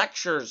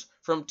lectures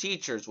from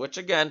teachers, which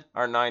again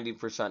are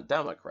 90%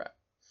 Democrat.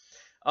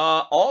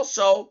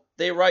 Also,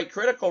 they write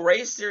critical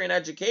race theory in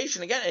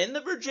education, again, in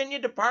the Virginia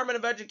Department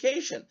of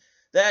Education,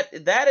 that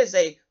is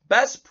a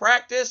best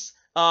practice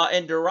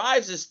and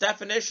derives its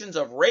definitions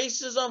of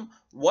racism,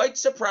 white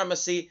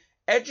supremacy,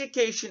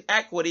 education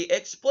equity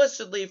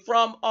explicitly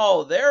from,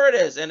 oh, there it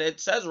is, and it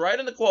says right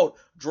in the quote,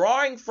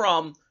 drawing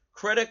from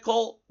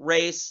critical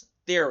race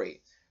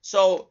theory.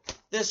 So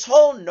this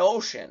whole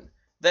notion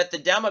that the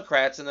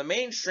Democrats and the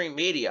mainstream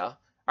media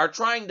are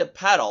trying to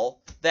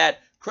peddle that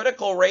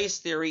critical race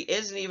theory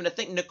isn't even a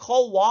thing.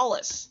 Nicole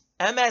Wallace,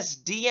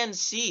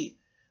 MSDNC,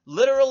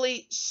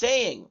 literally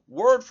saying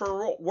word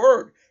for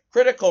word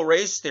critical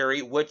race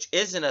theory, which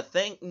isn't a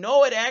thing.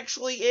 No, it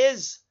actually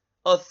is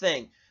a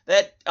thing.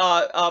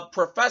 That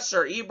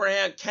Professor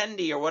Ibrahim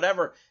Kendi or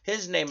whatever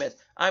his name is.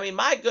 I mean,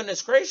 my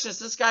goodness gracious,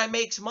 this guy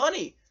makes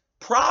money,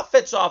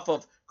 profits off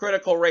of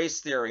critical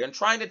race theory and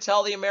trying to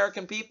tell the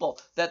American people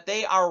that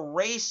they are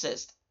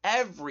racist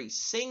every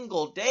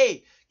single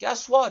day.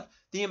 Guess what?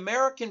 The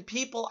American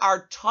people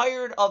are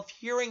tired of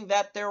hearing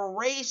that they're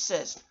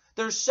racist.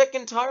 They're sick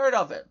and tired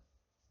of it.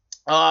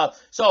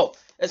 So,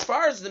 as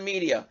far as the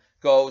media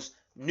goes,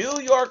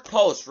 New York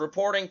Post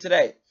reporting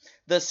today,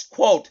 this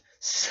quote,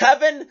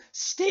 7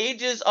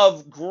 stages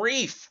of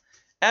grief.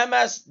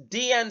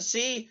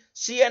 MSDNC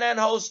CNN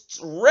hosts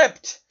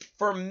ripped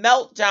for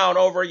meltdown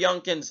over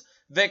Youngkin's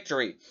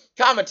victory.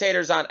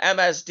 Commentators on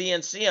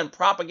MSDNC and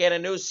Propaganda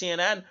News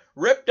CNN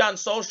ripped on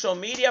social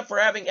media for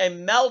having a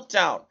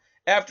meltdown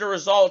after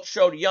results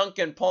showed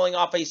Youngkin pulling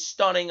off a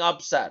stunning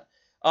upset.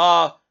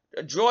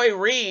 Joy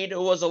Reid,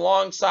 who was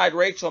alongside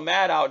Rachel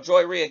Maddow,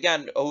 Joy Reid,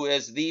 again, who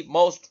is the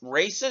most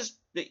racist,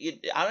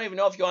 I don't even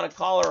know if you want to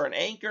call her an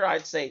anchor,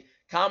 I'd say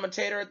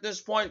commentator at this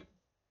point,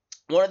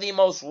 one of the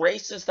most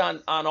racist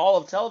on all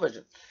of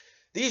television.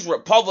 These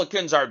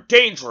Republicans are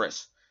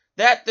dangerous.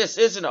 That this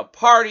isn't a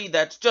party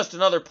that's just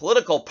another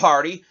political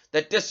party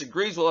that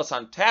disagrees with us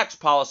on tax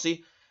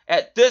policy.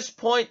 At this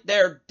point,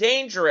 they're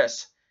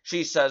dangerous,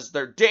 she says.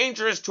 They're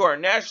dangerous to our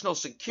national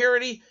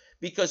security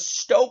because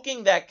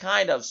stoking that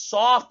kind of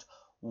soft,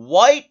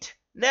 white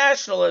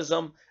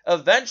nationalism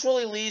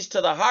eventually leads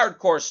to the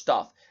hardcore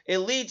stuff. It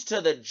leads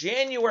to the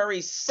January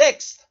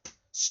 6th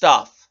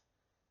stuff.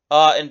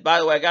 And by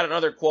the way, I got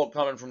another quote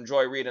coming from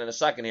Joy Reid in a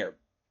second here.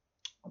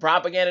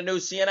 Propaganda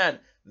News CNN.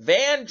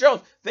 Van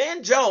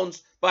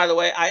Jones, by the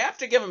way, I have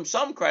to give him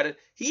some credit.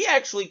 He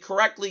actually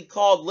correctly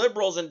called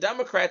liberals and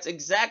Democrats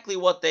exactly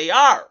what they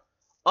are.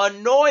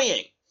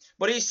 Annoying.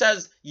 But he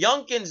says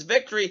Youngkin's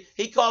victory,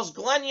 he calls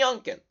Glenn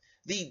Youngkin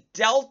the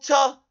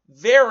Delta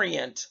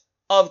variant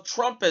of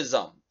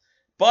Trumpism.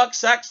 Buck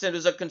Sexton,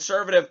 who's a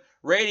conservative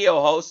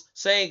radio host,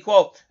 saying,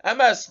 quote,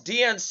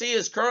 MSDNC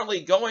is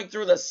currently going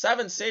through the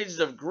 7 stages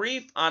of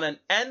grief on an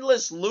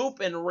endless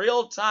loop in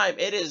real time.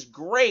 It is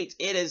great.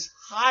 It is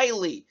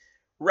highly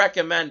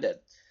recommended.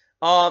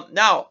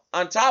 Now,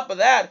 on top of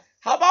that,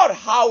 how about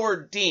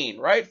Howard Dean,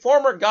 right?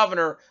 Former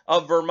governor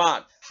of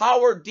Vermont.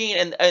 Howard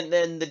Dean and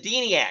then the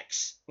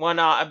Deaniacs, when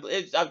I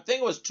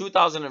think it was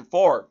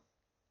 2004.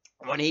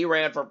 When he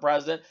ran for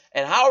president,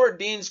 and Howard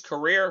Dean's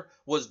career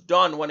was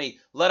done when he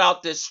let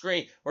out this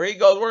scream where he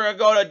goes, we're going to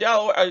go to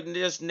Delaware,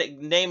 just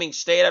naming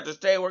state after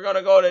state, we're going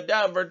to go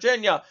to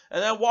Virginia,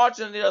 and then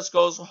Washington just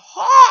goes,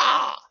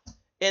 ha!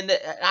 And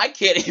I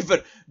can't even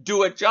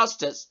do it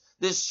justice.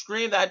 This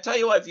scream that, I tell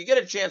you what, if you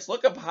get a chance,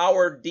 look up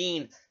Howard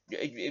Dean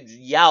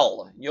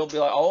yell. You'll be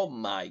like, oh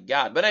my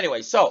God. But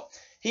anyway, so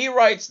he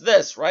writes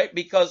this, right?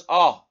 Because,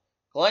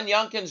 Glenn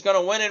Youngkin's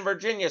going to win in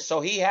Virginia,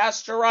 so he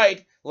has to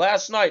write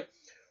last night,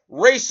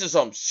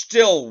 racism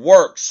still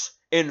works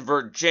in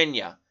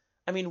Virginia.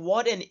 I mean,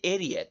 what an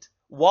idiot.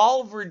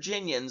 While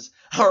Virginians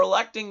are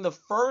electing the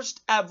first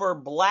ever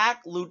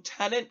black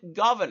lieutenant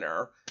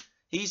governor,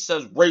 he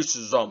says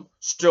racism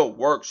still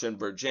works in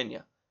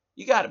Virginia.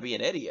 You got to be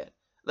an idiot.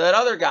 That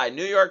other guy,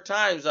 New York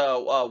Times,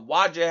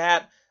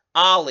 Wajahat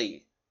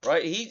Ali,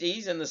 right?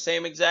 He's in the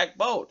same exact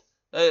boat.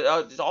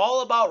 It's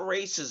all about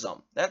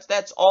racism.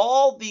 That's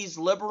all these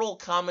liberal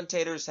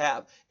commentators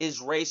have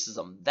is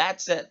racism.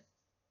 That's it.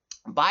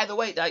 By the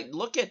way,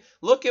 look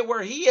at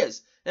where he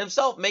is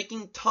himself,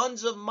 making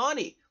tons of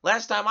money.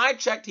 Last time I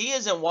checked, he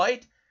isn't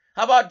white.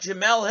 How about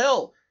Jemele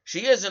Hill?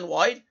 She isn't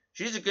white.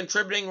 She's a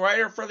contributing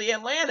writer for The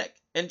Atlantic.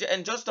 And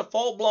just a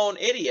full-blown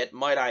idiot,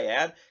 might I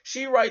add.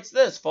 She writes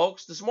this,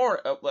 folks, this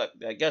morning.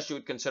 I guess you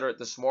would consider it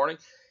this morning.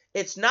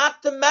 It's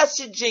not the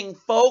messaging,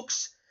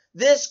 folks.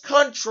 This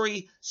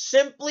country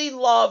simply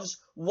loves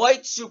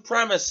white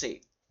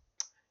supremacy.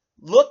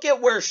 Look at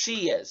where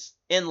she is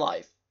in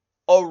life.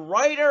 A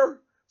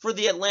writer for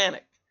The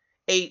Atlantic,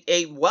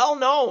 a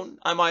well-known,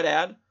 I might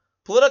add,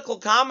 political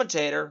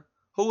commentator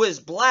who is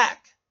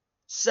black,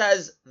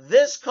 says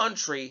this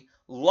country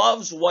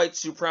loves white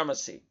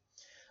supremacy.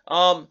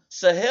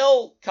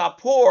 Sahil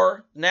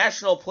Kapoor,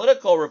 national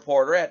political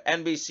reporter at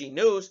NBC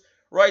News,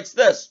 writes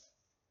this,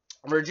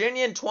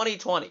 Virginia in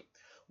 2020,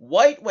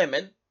 white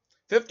women,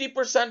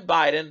 50%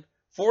 Biden,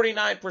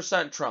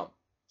 49% Trump.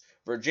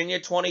 Virginia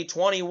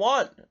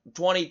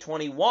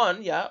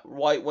 2021, yeah,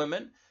 white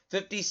women,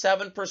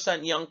 57%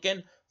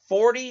 Youngkin,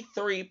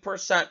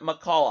 43%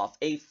 McAuliffe,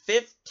 a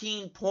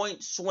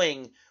 15-point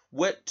swing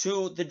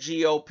to the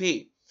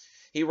GOP.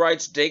 He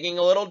writes, digging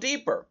a little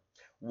deeper.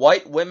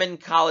 White women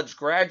college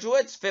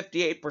graduates,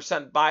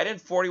 58%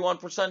 Biden,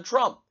 41%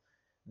 Trump.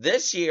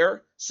 This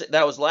year,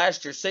 that was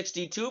last year,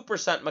 62%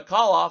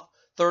 McAuliffe,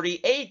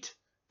 38%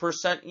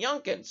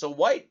 Youngkin. So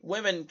white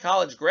women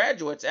college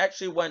graduates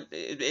actually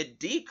it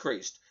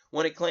decreased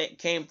when it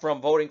came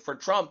from voting for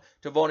Trump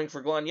to voting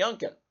for Glenn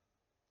Youngkin.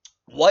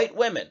 White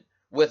women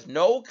with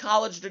no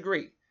college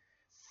degree,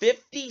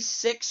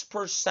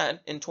 56%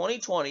 in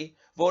 2020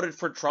 voted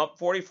for Trump,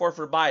 44%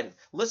 for Biden.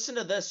 Listen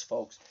to this,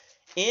 folks.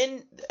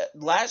 In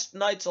last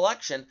night's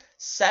election,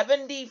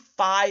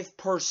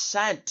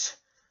 75%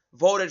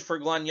 voted for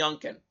Glenn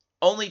Youngkin.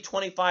 Only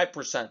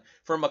 25%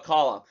 for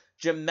McAuliffe.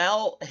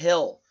 Jamel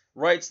Hill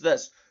writes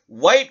this,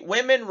 white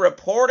women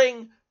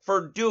reporting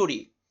for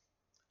duty.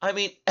 I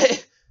mean,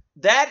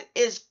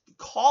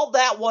 call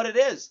that what it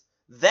is.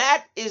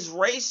 That is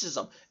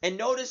racism. And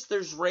notice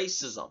there's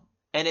racism.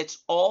 And it's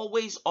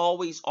always,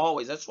 always,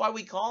 always. That's why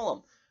we call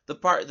them the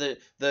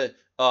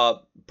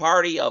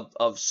party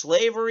of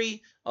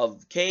slavery,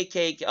 of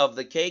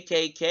the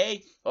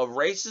KKK, of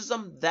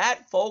racism.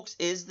 That, folks,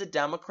 is the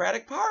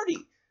Democratic Party.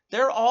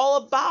 They're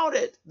all about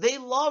it. They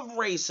love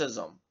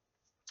racism.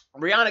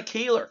 Brianna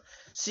Keilar,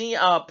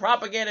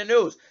 Propaganda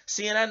News,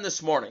 CNN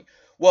this morning.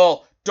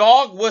 Well,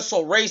 dog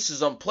whistle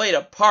racism played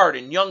a part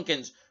in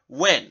Youngkin's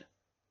win.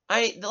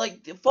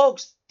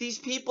 Folks, these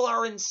people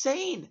are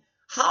insane.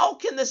 How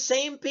can the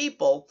same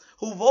people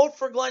who vote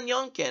for Glenn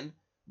Youngkin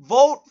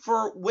vote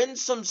for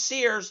Winsome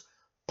Sears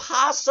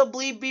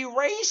possibly be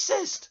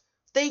racist?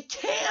 They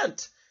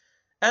can't.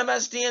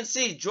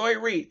 MSDNC, Joy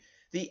Reid.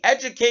 The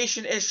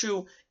education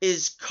issue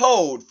is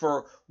code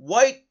for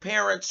white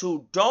parents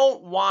who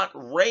don't want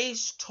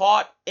race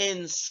taught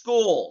in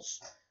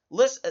schools.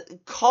 Listen,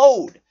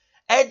 code.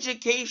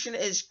 Education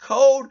is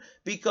code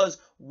because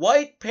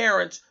white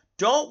parents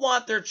don't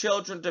want their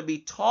children to be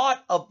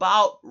taught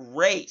about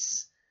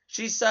race.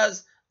 She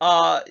says,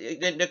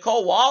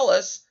 Nicole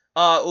Wallace,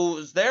 who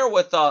was there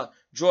with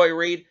Joy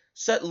Reid,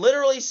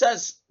 literally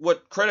says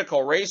what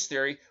critical race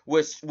theory,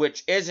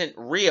 which isn't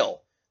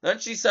real. Then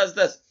she says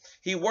this,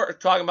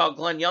 talking about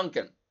Glenn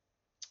Youngkin.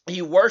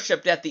 He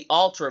worshipped at the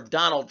altar of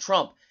Donald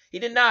Trump. He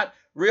did not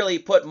really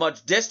put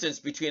much distance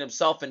between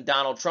himself and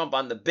Donald Trump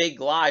on the big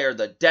lie or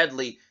the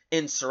deadly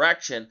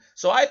insurrection.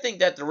 So I think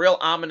that the real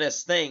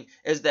ominous thing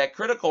is that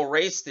critical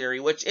race theory,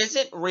 which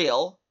isn't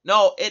real.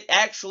 No, it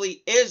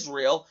actually is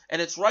real,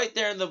 and it's right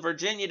there in the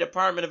Virginia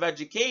Department of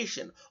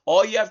Education.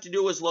 All you have to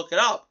do is look it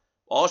up.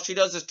 All she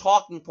does is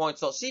talking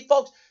points. So see,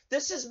 folks,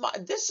 this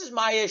is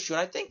my issue,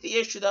 and I think the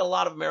issue that a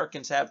lot of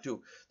Americans have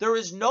too. There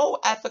is no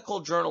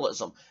ethical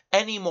journalism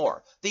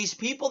anymore. These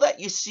people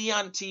that you see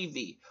on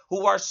TV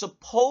who are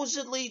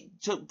supposedly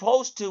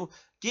supposed to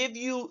give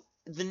you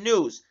the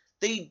news,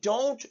 they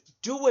don't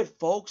do it,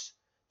 folks.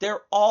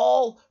 They're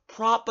all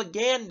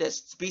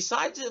propagandists.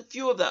 Besides a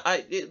few of them,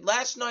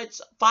 last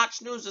night's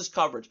Fox News'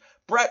 coverage,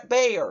 Bret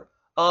Baier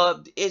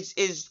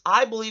is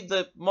I believe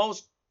the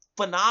most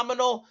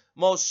phenomenal,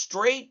 most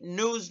straight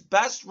news,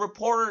 best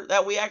reporter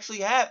that we actually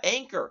have,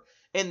 anchor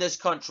in this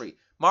country.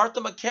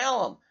 Martha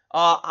MacCallum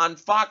on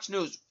Fox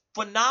News,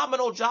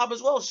 phenomenal job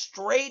as well,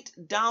 straight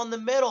down the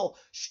middle,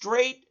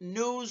 straight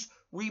news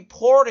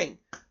reporting.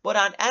 But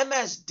on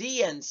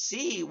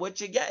MSDNC,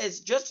 which again is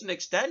just an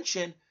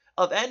extension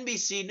of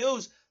NBC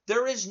News,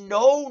 there is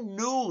no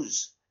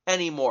news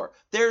anymore.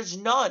 There's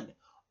none.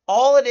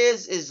 All it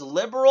is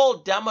liberal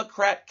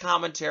Democrat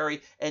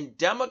commentary and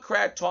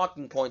Democrat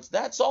talking points.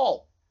 That's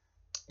all.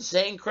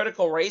 Saying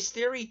critical race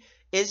theory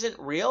isn't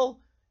real?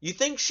 You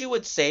think she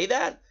would say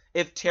that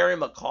if Terry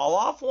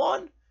McAuliffe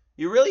won?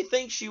 You really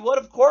think she would?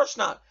 Of course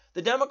not.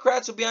 The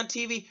Democrats would be on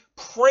TV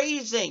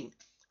praising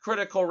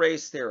critical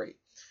race theory.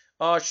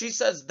 She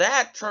says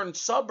that turned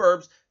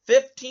suburbs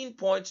 15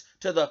 points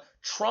to the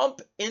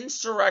Trump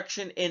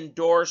insurrection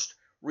endorsed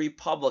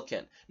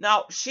Republican.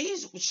 Now,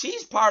 she's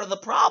part of the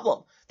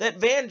problem that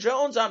Van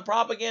Jones on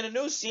Propaganda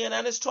News,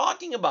 CNN, is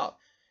talking about.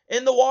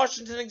 In the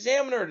Washington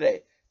Examiner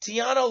today,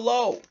 Tiana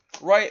Lowe,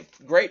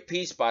 great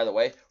piece, by the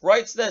way,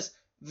 writes this,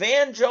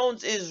 Van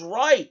Jones is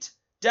right.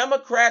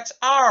 Democrats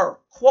are,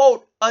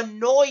 quote,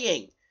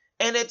 annoying,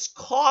 and it's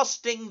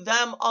costing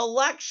them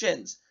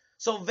elections.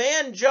 So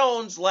Van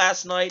Jones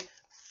last night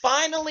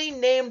finally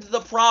named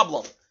the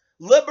problem.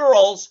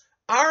 Liberals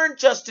aren't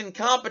just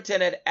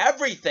incompetent at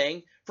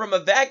everything, from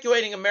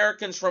evacuating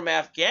Americans from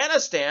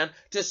Afghanistan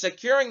to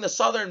securing the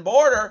southern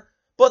border,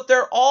 but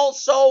they're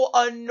also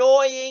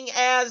annoying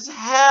as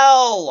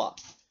hell.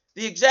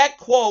 The exact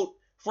quote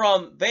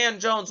from Van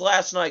Jones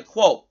last night,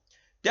 quote,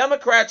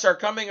 Democrats are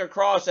coming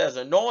across as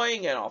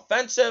annoying and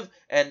offensive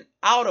and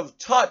out of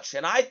touch,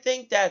 and I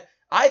think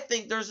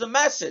there's a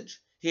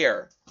message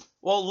here.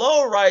 Well,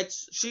 Lowe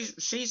writes,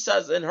 she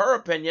says in her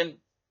opinion,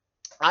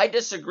 I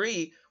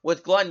disagree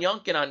with Glenn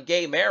Youngkin on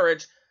gay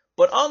marriage,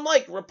 but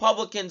unlike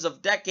Republicans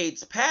of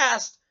decades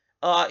past,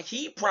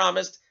 he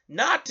promised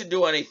not to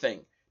do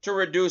anything to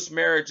reduce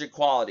marriage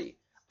equality.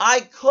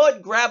 I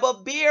could grab a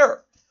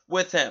beer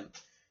with him.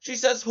 She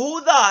says,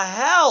 who the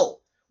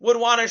hell would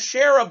want to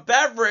share a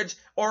beverage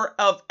or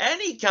of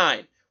any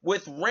kind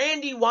with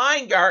Randy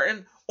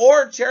Weingarten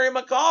or Terry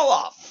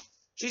McAuliffe?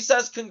 She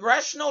says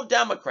congressional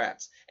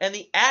Democrats and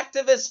the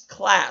activist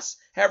class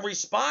have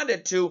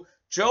responded to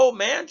Joe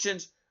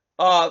Manchin's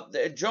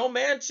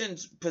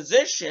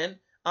position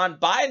on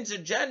Biden's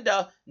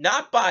agenda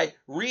not by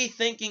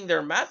rethinking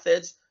their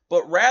methods,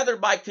 but rather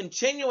by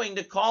continuing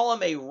to call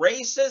him a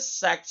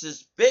racist,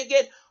 sexist,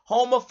 bigot,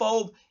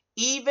 homophobe,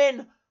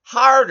 even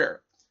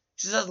harder.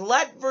 She says,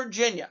 let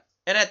Virginia,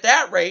 and at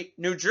that rate,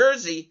 New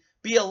Jersey,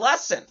 be a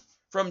lesson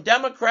from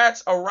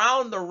Democrats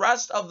around the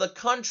rest of the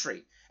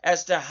country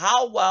as to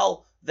how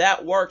well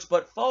that works.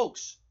 But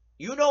folks,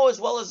 you know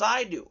as well as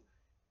I do,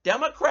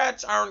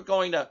 Democrats aren't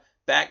going to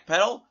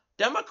backpedal.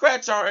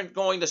 Democrats aren't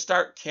going to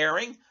start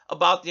caring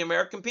about the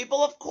American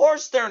people. Of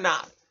course they're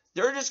not.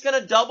 They're just going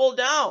to double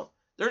down.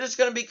 They're just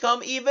going to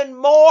become even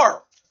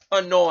more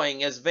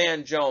annoying, as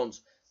Van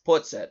Jones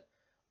puts it.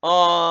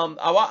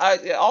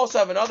 I also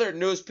have another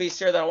news piece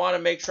here that I want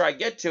to make sure I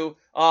get to.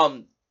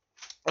 I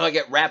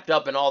get wrapped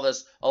up in all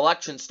this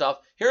election stuff.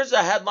 Here's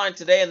a headline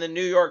today in the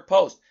New York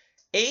Post.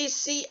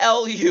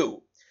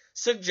 ACLU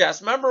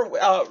suggests, remember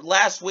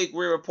last week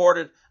we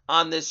reported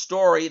on this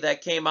story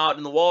that came out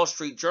in the Wall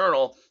Street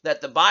Journal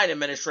that the Biden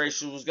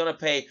administration was going to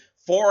pay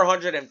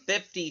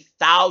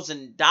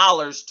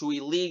 $450,000 to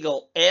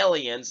illegal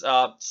aliens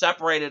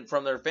separated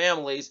from their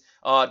families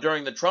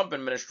during the Trump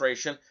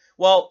administration.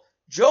 Well,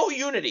 Joe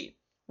Unity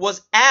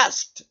was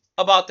asked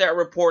about that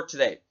report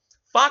today.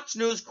 Fox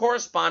News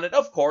correspondent,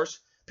 of course,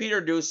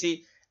 Peter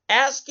Doocy,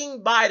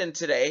 asking Biden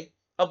today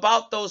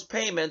about those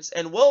payments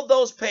and will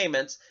those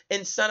payments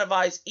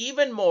incentivize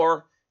even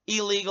more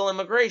illegal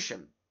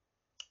immigration.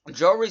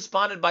 Joe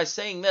responded by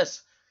saying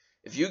this: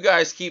 if you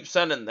guys keep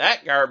sending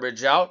that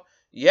garbage out,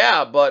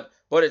 yeah, but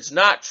it's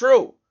not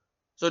true.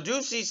 So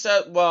Doocy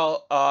said,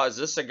 well, is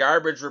this a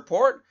garbage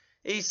report?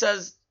 He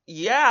says,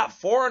 yeah,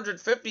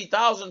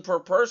 $450,000 per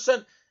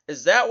person.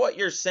 Is that what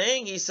you're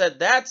saying? He said,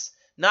 that's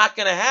not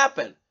going to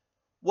happen.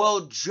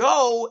 Well,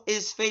 Joe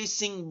is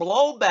facing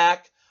blowback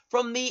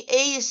from the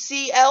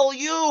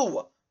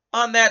ACLU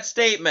on that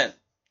statement.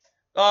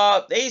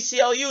 The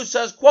ACLU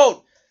says,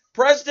 quote,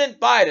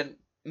 President Biden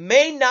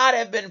may not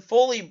have been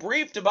fully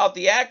briefed about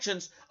the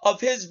actions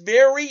of his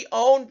very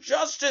own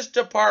Justice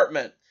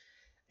Department.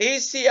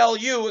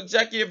 ACLU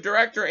Executive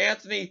Director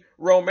Anthony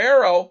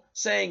Romero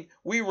saying,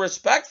 we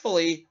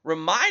respectfully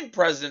remind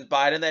President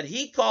Biden that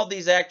he called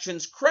these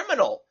actions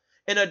criminal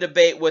in a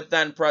debate with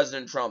then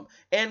President Trump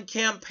and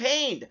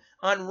campaigned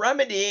on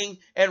remedying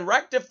and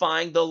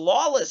rectifying the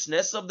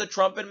lawlessness of the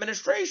Trump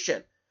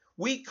administration.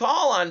 We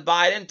call on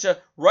Biden to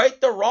right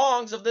the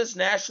wrongs of this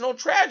national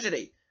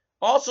tragedy.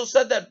 Also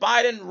said that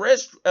Biden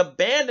risked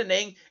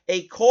abandoning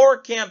a core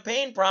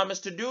campaign promise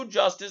to do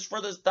justice for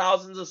the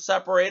thousands of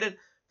separated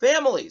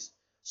families.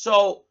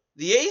 So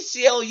the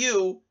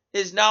ACLU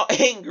is now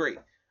angry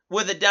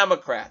with a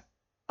Democrat.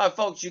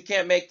 Folks, you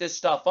can't make this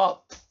stuff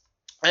up.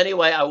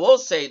 Anyway, I will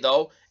say,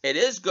 though, it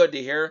is good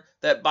to hear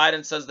that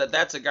Biden says that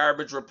that's a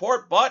garbage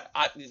report. But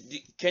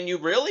can you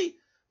really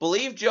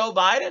believe Joe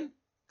Biden?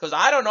 Because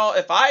I don't know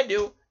if I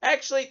do.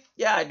 Actually,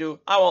 yeah, I do.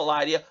 I won't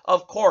lie to you.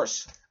 Of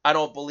course, I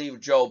don't believe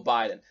Joe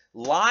Biden.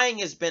 Lying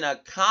has been a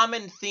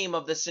common theme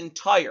of this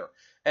entire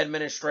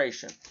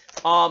administration.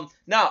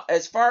 Now,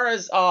 as far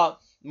as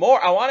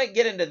more, I want to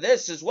get into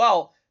this as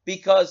well,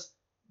 because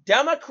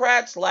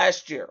Democrats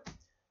last year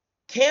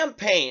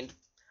campaigned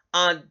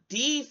on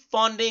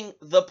defunding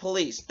the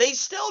police. They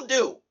still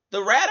do.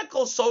 The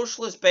radical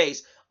socialist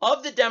base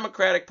of the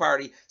Democratic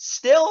Party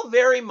still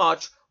very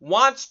much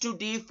wants to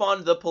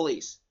defund the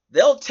police.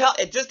 They'll tell,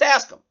 just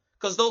ask them,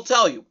 because they'll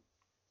tell you.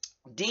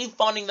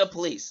 Defunding the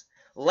police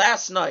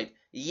last night,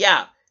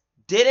 yeah,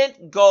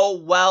 didn't go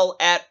well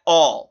at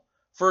all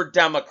for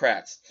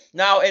Democrats.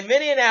 Now, in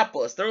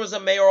Minneapolis, there was a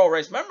mayoral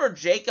race. Remember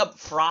Jacob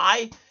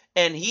Frey?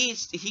 And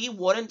he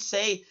wouldn't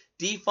say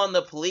defund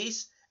the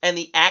police. And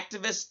the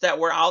activists that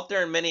were out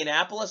there in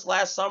Minneapolis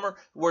last summer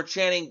were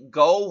chanting,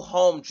 go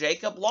home.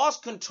 Jacob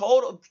lost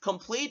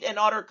complete and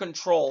utter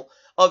control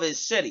of his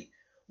city.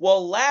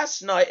 Well,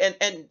 last night,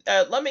 and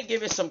let me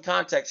give you some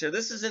context here.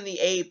 This is in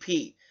the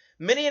AP.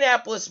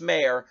 Minneapolis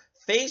mayor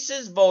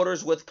faces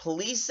voters with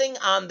policing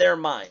on their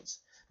minds.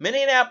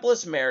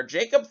 Minneapolis Mayor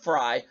Jacob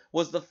Frey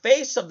was the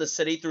face of the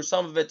city through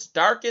some of its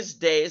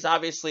darkest days,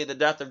 obviously the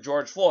death of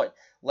George Floyd.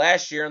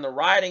 Last year, in the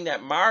rioting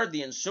that marred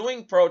the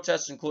ensuing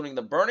protests, including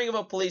the burning of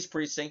a police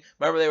precinct.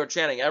 Remember, they were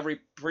chanting,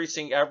 every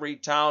precinct, every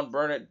town,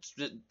 burn it,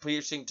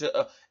 precinct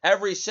to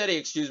every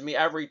city,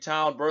 every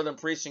town, burn the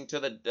precinct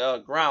to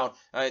the ground.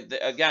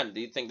 Again,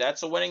 do you think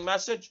that's a winning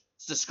message?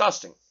 It's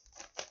disgusting.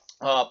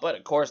 But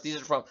of course, these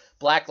are from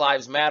Black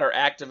Lives Matter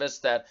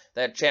activists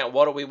that chant,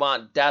 "What do we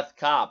want? Death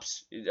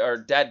cops or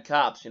dead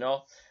cops?" You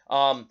know.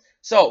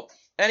 So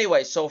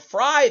anyway, so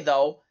Frey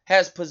though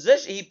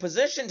he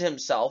positioned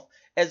himself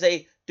as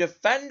a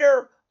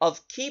defender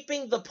of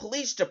keeping the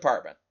police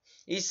department.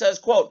 He says,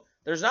 quote,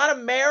 "There's not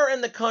a mayor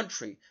in the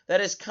country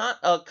that is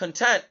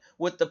content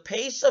with the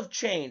pace of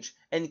change,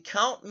 and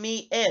count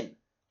me in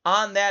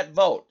on that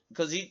vote."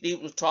 Because he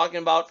was talking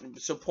about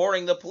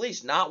supporting the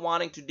police, not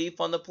wanting to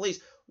defund the police.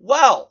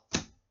 Well,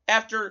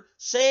 after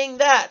saying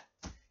that,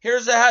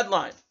 here's a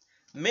headline.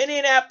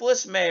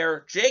 Minneapolis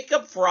Mayor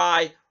Jacob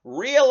Frey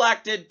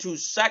reelected to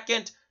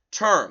second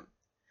term.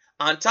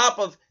 On top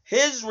of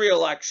his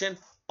reelection,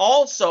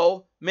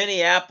 also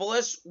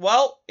Minneapolis,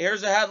 well,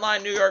 here's a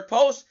headline, New York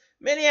Post.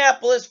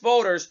 Minneapolis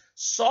voters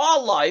saw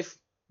life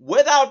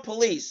without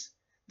police.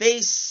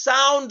 They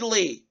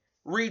soundly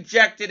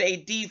rejected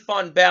a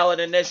defund ballot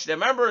initiative.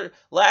 Remember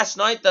last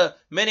night the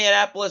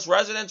Minneapolis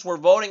residents were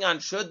voting on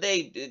should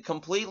they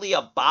completely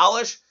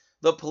abolish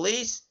the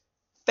police?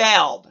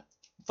 Fell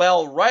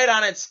right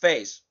on its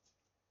face.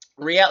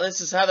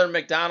 This is Heather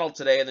McDonald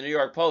today in the New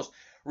York Post.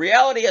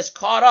 Reality has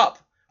caught up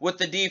with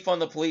the defund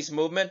the police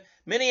movement.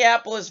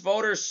 Minneapolis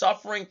voters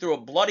suffering through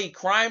a bloody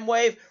crime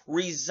wave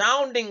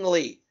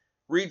resoundingly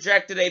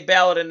rejected a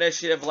ballot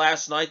initiative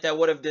last night that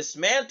would have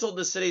dismantled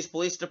the city's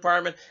police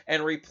department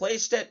and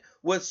replaced it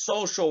with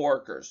social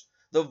workers.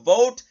 The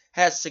vote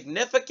has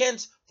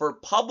significance for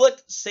public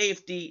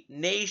safety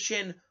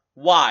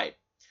nationwide.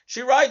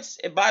 She writes,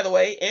 by the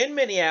way, in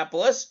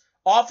Minneapolis,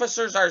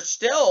 officers are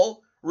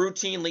still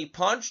routinely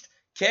punched,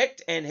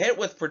 kicked, and hit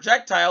with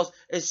projectiles,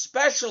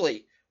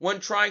 especially when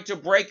trying to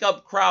break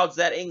up crowds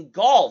that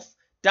engulf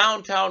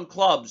downtown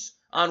clubs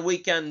on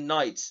weekend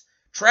nights.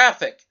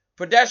 Traffic,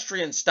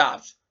 pedestrian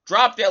stops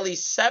dropped at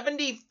least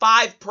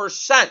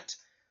 75%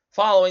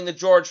 following the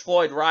George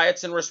Floyd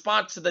riots in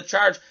response to the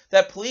charge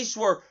that police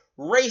were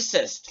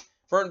racist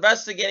for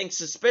investigating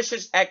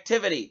suspicious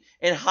activity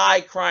in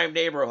high-crime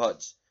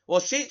neighborhoods. Well,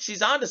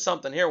 she's onto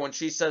something here when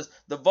she says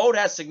the vote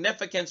has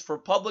significance for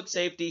public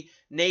safety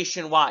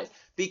nationwide.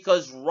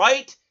 Because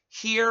right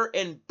here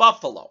in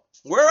Buffalo,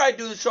 where I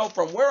do the show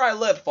from, where I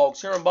live,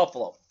 folks, here in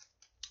Buffalo,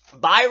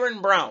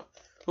 Byron Brown,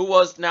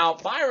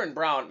 Byron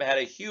Brown had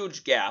a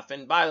huge gaffe,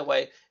 and by the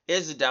way,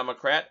 is a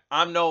Democrat.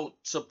 I'm no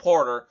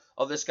supporter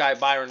of this guy,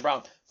 Byron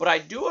Brown, but I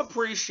do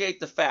appreciate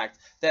the fact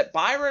that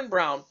Byron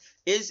Brown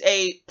is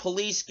a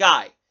police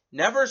guy.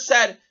 Never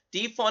said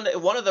defund,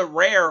 one of the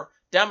rare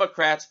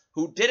Democrats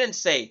who didn't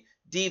say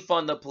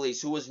defund the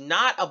police, who was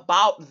not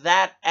about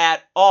that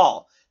at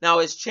all. Now,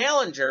 his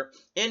challenger,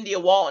 India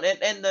Walton,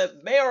 and the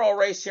mayoral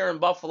race here in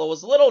Buffalo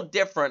was a little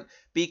different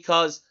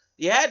because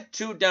you had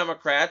two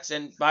Democrats,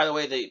 and by the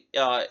way,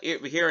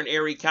 here in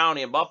Erie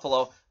County in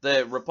Buffalo,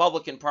 the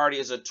Republican Party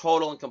is a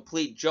total and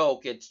complete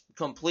joke. It's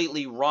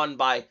completely run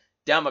by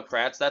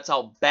Democrats. That's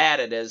how bad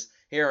it is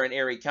here in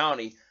Erie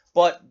County.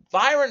 But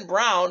Byron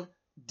Brown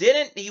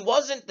he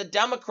wasn't the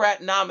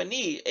Democrat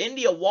nominee.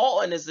 India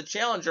Walton is the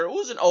challenger,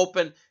 who's an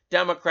open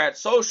Democrat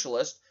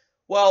socialist.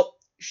 Well,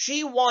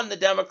 she won the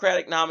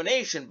Democratic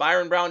nomination.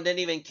 Byron Brown didn't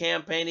even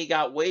campaign. He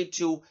got way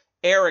too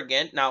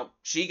arrogant. Now,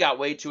 she got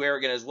way too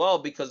arrogant as well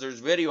because there's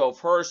video of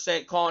her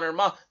calling her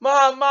mom,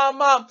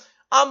 Mom,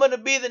 I'm going to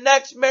be the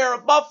next mayor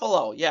of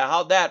Buffalo. Yeah,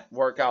 how'd that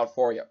work out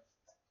for you?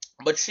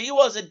 But she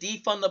was a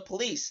defund the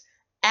police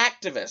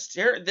activist.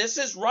 Here, this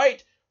is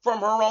right from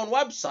her own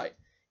website.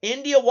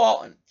 India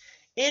Walton.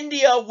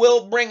 India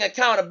will bring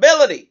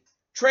accountability,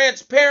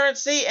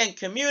 transparency, and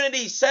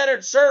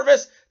community-centered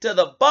service to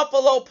the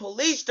Buffalo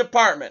Police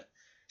Department.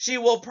 She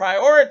will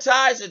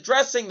prioritize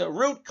addressing the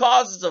root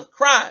causes of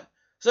crime,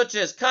 such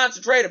as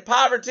concentrated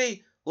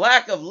poverty,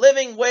 lack of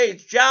living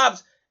wage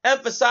jobs,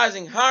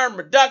 emphasizing harm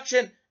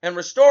reduction, and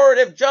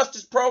restorative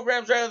justice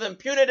programs rather than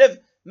punitive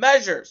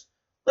measures.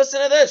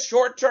 Listen to this,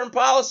 short-term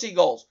policy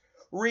goals.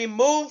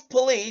 Remove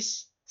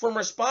police from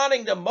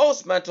responding to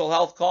most mental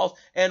health calls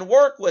and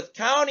work with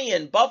county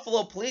and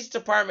Buffalo Police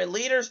Department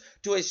leaders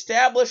to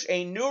establish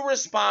a new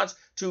response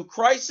to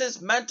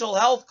crisis mental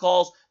health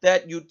calls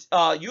that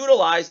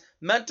utilize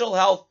mental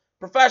health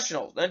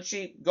professionals. Then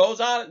she goes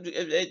on,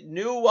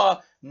 new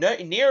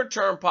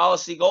near-term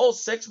policy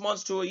goals, 6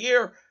 months to a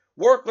year,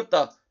 work with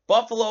the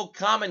Buffalo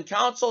Common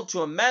Council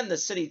to amend the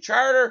city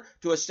charter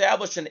to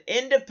establish an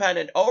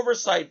independent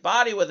oversight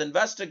body with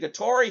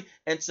investigatory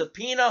and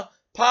subpoena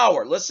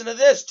power. Listen to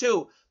this,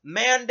 too.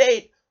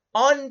 Mandate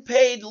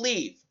unpaid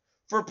leave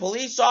for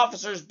police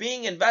officers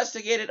being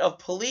investigated of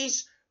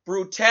police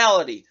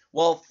brutality.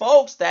 Well,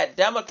 folks, that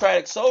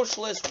Democratic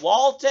socialist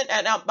Walton,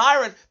 and now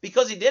Byron,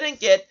 because he didn't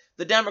get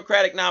the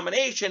Democratic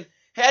nomination,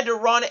 had to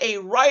run a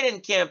write-in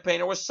campaign.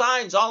 There were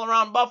signs all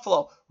around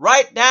Buffalo.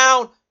 Write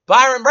down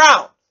Byron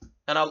Brown.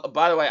 And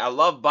by the way, I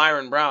love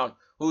Byron Brown,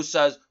 who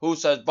says,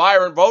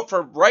 Byron,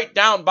 write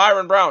down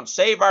Byron Brown,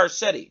 save our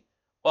city.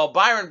 Well,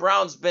 Byron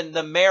Brown's been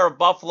the mayor of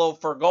Buffalo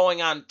for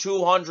going on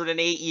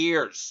 208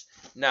 years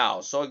now.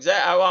 So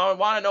I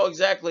want to know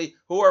exactly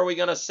who are we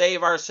going to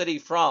save our city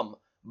from,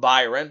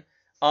 Byron.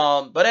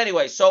 But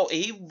anyway,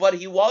 he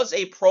was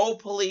a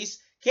pro-police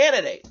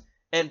candidate,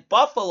 and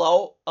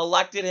Buffalo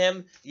elected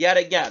him yet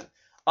again.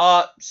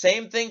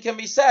 Same thing can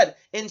be said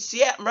in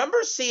Seattle.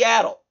 Remember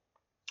Seattle?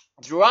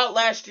 Throughout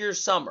last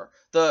year's summer,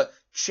 the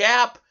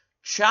CHAP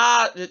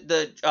Chop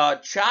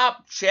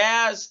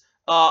Chaz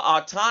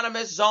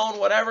autonomous zone,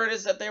 whatever it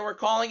is that they were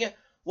calling it.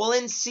 Well,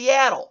 in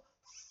Seattle,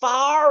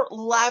 far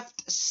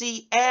left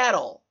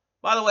Seattle.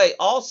 By the way,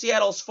 all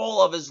Seattle's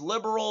full of is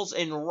liberals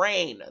and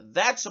rain.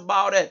 That's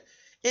about it.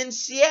 In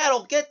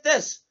Seattle, get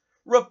this,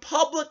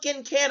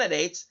 Republican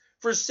candidates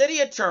for city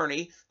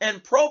attorney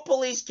and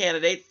pro-police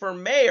candidate for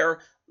mayor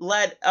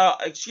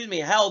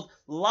held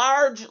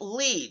large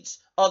leads,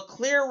 a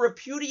clear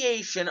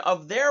repudiation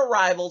of their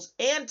rivals'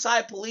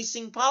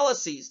 anti-policing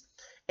policies.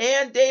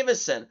 Ann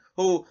Davison,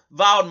 who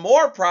vowed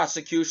more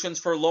prosecutions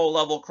for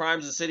low-level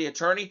crimes as city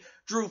attorney,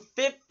 drew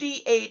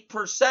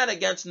 58%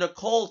 against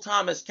Nicole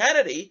Thomas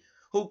Kennedy,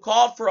 who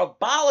called for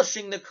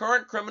abolishing the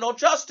current criminal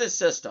justice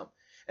system.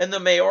 In the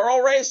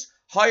mayoral race,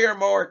 hire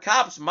more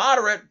cops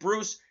moderate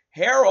Bruce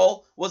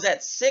Harrell was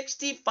at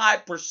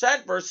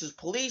 65% versus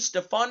police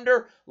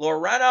defender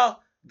Lorena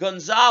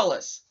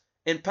Gonzalez.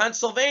 In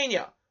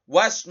Pennsylvania,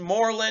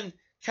 Westmoreland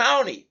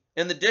County,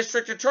 in the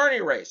district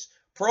attorney race,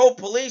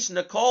 pro-police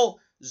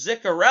Nicole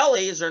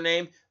Ziccarelli is her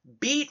name,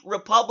 beat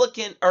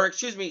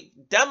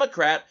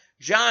Democrat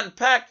John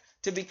Peck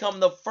to become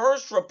the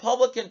first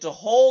Republican to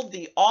hold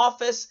the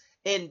office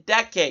in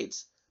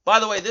decades. By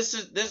the way,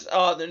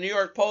 the New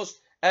York Post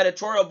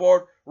editorial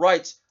board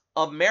writes,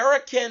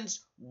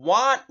 Americans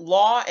want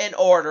law and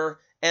order,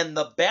 and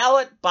the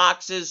ballot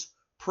boxes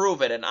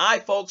prove it. And I,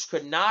 folks,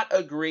 could not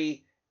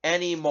agree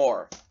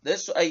anymore.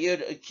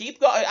 You'd keep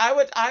going.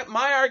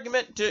 My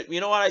argument to,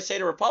 you know what I say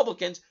to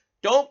Republicans,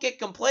 don't get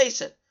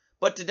complacent.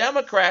 But to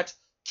Democrats,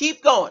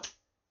 keep going.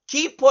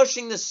 Keep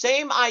pushing the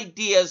same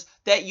ideas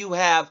that you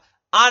have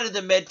onto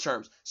the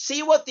midterms.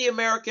 See what the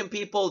American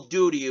people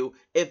do to you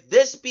if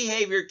this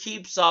behavior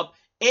keeps up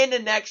into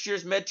next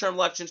year's midterm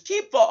elections.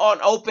 Keep on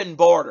open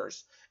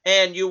borders.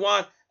 And you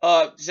want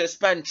to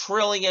spend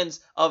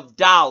trillions of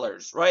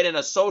dollars, right, in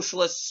a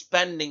socialist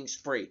spending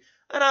spree.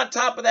 And on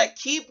top of that,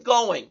 keep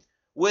going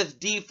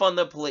with defund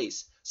the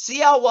police. See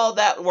how well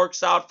that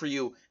works out for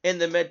you in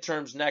the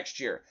midterms next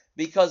year.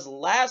 Because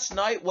last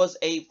night was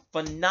a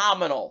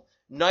phenomenal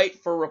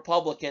night for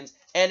Republicans,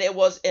 and it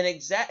was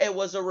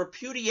a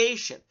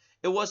repudiation.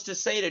 It was to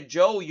say to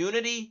Joe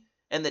Unity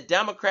and the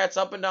Democrats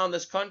up and down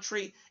this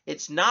country,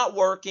 it's not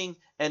working,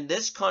 and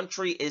this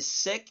country is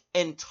sick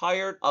and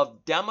tired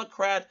of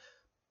Democrat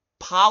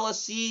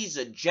policies,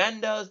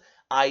 agendas,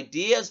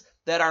 ideas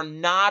that are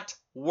not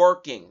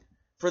working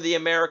for the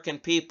American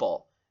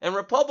people. And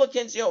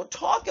Republicans,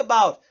 talk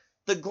about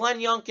the Glenn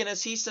Youngkin,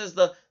 as he says,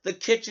 the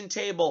kitchen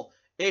table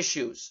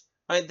issues.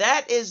 Right?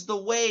 That is the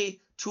way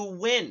to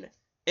win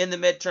in the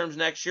midterms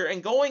next year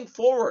and going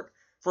forward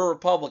for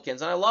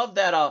Republicans. And I love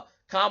that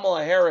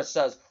Kamala Harris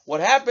says,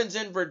 what happens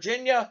in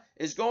Virginia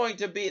is going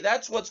to be,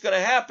 that's what's going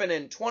to happen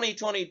in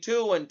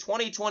 2022 and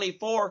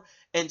 2024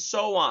 and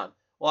so on.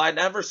 Well, I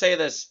never say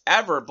this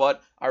ever,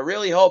 but I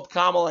really hope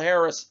Kamala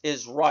Harris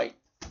is right.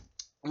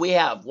 We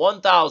have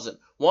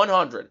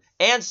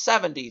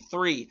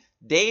 1,173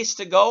 days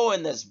to go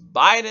in this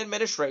Biden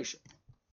administration.